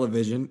my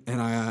television,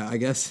 and I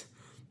guess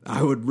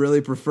I would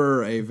really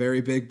prefer a very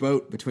big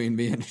boat between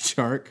me and a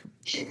shark,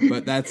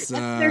 but that's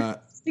there's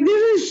a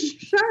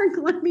shark.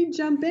 Let me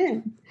jump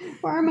in.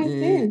 Where are my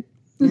fins?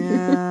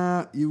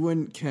 Yeah, you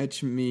wouldn't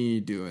catch me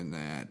doing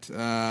that.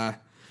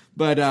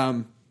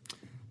 Well,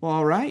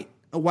 all right.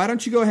 Why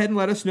don't you go ahead and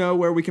let us know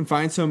where we can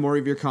find some more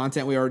of your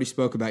content? We already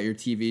spoke about your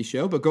TV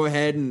show, but go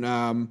ahead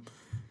and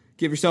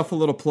give yourself a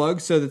little plug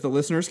so that the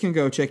listeners can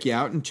go check you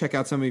out and check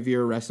out some of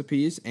your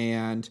recipes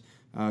and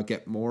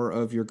get more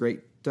of your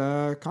great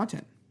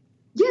content.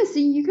 Yeah, so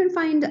you can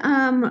find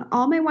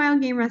all my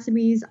wild game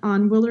recipes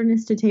on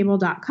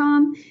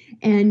wilderness2table.com,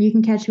 and you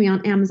can catch me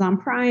on Amazon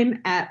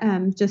Prime at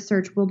just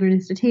search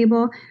Wilderness to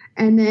Table.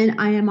 And then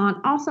I am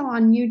also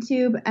on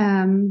YouTube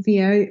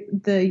via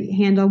the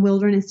handle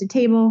Wilderness to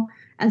Table,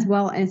 as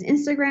well as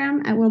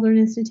Instagram at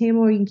Wilderness to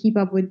Table. You can keep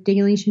up with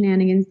daily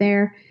shenanigans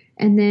there.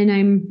 And then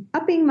I'm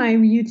upping my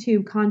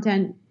YouTube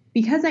content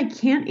because I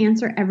can't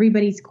answer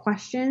everybody's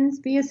questions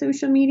via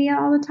social media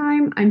all the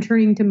time. I'm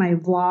turning to my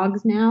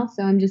vlogs now.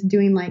 So I'm just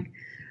doing like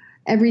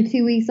every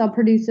 2 weeks, I'll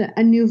produce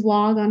a new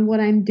vlog on what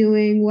I'm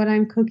doing, what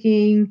I'm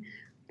cooking,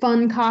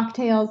 fun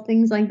cocktails,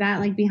 things like that,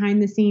 like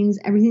behind the scenes,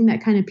 everything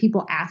that kind of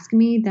people ask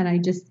me that I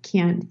just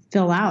can't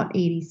fill out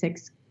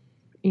 86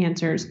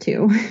 answers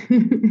to.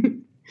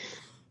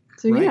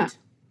 So, right. Yeah.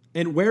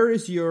 And where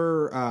is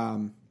your,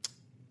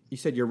 you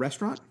said your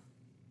restaurant?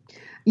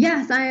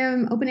 Yes, I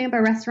am opening up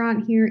a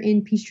restaurant here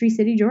in Peachtree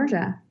City,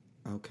 Georgia.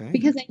 Okay.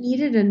 Because I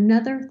needed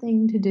another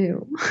thing to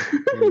do.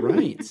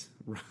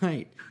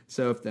 Right.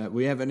 So if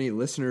we have any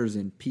listeners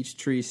in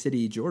Peachtree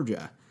City,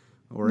 Georgia,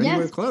 or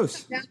anywhere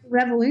close.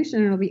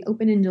 Revolution, it'll be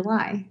open in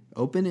July.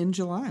 Open in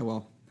July.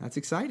 Well, that's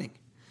exciting.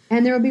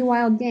 And there will be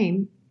wild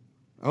game.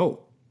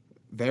 Oh,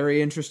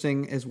 very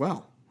interesting as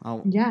well.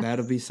 Yes.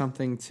 That'll be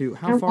something to.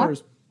 How far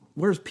is?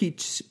 Where's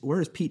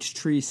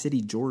Peachtree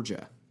City,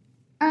 Georgia?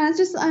 It's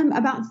just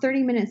about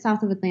 30 minutes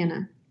south of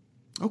Atlanta.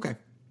 Okay.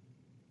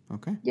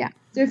 Yeah.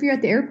 So if you're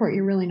at the airport,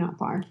 you're really not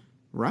far.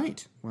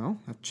 Right. Well,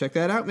 I'll check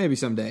that out maybe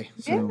someday.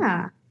 So.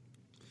 Yeah.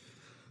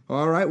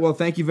 All right. Well,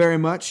 thank you very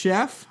much,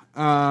 Chef.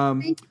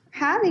 Thank you for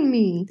having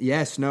me.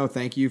 Yes. No,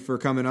 thank you for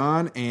coming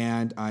on,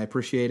 and I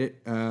appreciate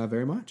it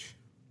very much.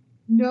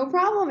 No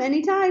problem.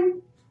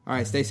 Anytime. All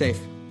right. Stay safe.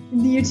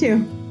 You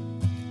too.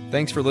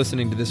 Thanks for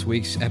listening to this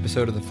week's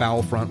episode of the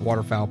Foul Front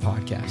Waterfowl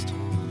Podcast.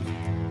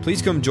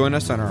 Please come join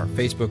us on our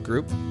Facebook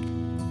group,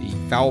 the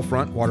Foul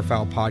Front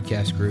Waterfowl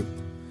Podcast group,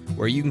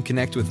 where you can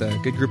connect with a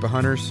good group of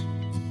hunters,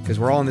 because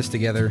we're all in this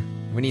together.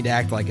 We need to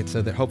act like it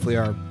so that hopefully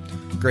our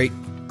great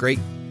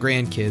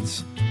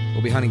grandkids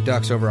will be hunting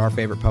ducks over our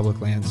favorite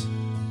public lands.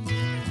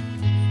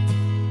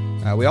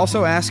 We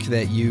also ask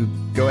that you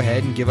go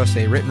ahead and give us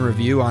a written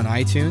review on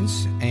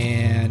iTunes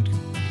and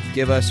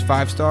give us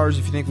 5 stars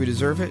if you think we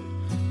deserve it.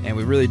 And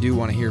we really do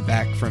want to hear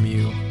back from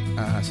you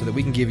so that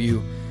we can give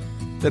you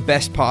the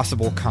best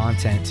possible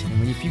content.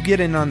 And if you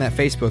get in on that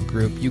Facebook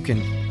group, you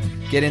can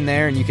get in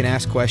there and you can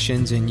ask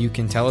questions and you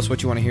can tell us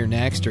what you want to hear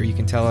next, or you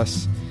can tell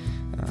us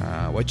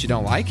what you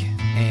don't like,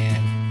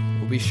 and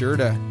we'll be sure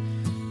to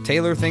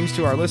tailor things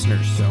to our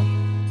listeners. So,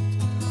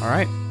 all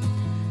right,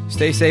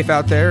 stay safe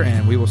out there,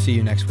 and we will see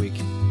you next week.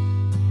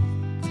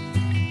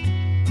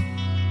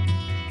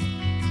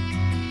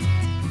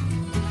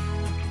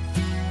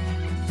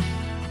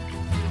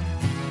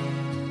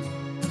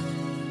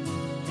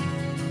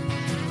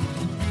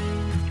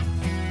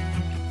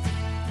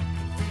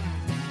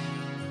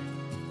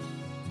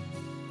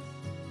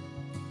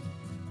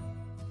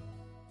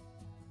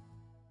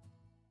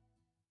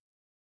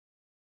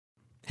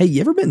 Hey,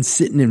 you ever been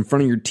sitting in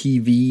front of your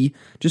TV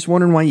just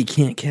wondering why you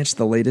can't catch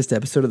the latest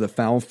episode of The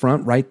Foul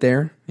Front right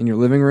there in your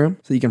living room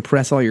so you can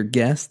press all your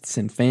guests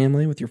and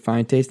family with your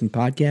fine taste in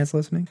podcast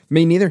listening?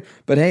 Me neither,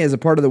 but hey, as a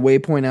part of the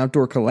Waypoint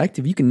Outdoor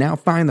Collective, you can now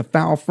find The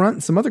Foul Front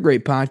and some other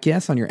great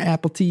podcasts on your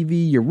Apple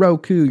TV, your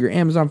Roku, your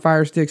Amazon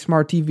Fire Stick,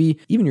 Smart TV,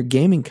 even your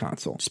gaming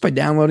console, just by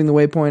downloading the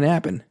Waypoint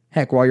app. And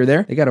heck, while you're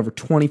there, they got over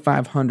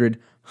 2,500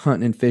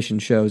 hunting and fishing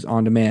shows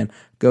on demand.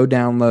 Go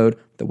download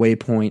the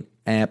Waypoint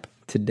app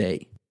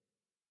today.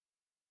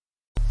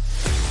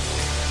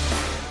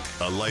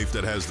 A life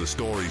that has the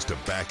stories to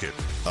back it.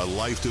 A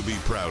life to be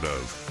proud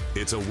of.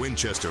 It's a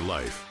Winchester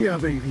life. Yeah,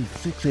 baby.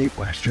 6'8"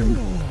 Western.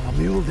 Oh,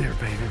 mule deer,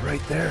 baby,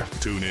 right there.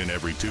 Tune in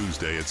every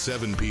Tuesday at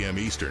 7 p.m.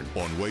 Eastern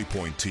on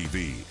Waypoint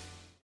TV.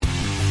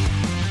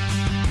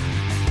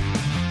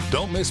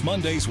 Don't miss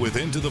Mondays with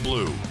Into the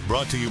Blue,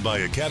 brought to you by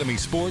Academy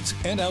Sports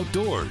and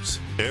Outdoors.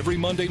 Every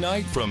Monday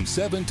night from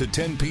 7 to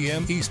 10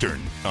 p.m.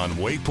 Eastern on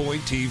Waypoint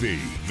TV,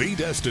 the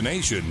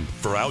destination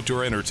for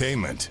outdoor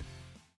entertainment.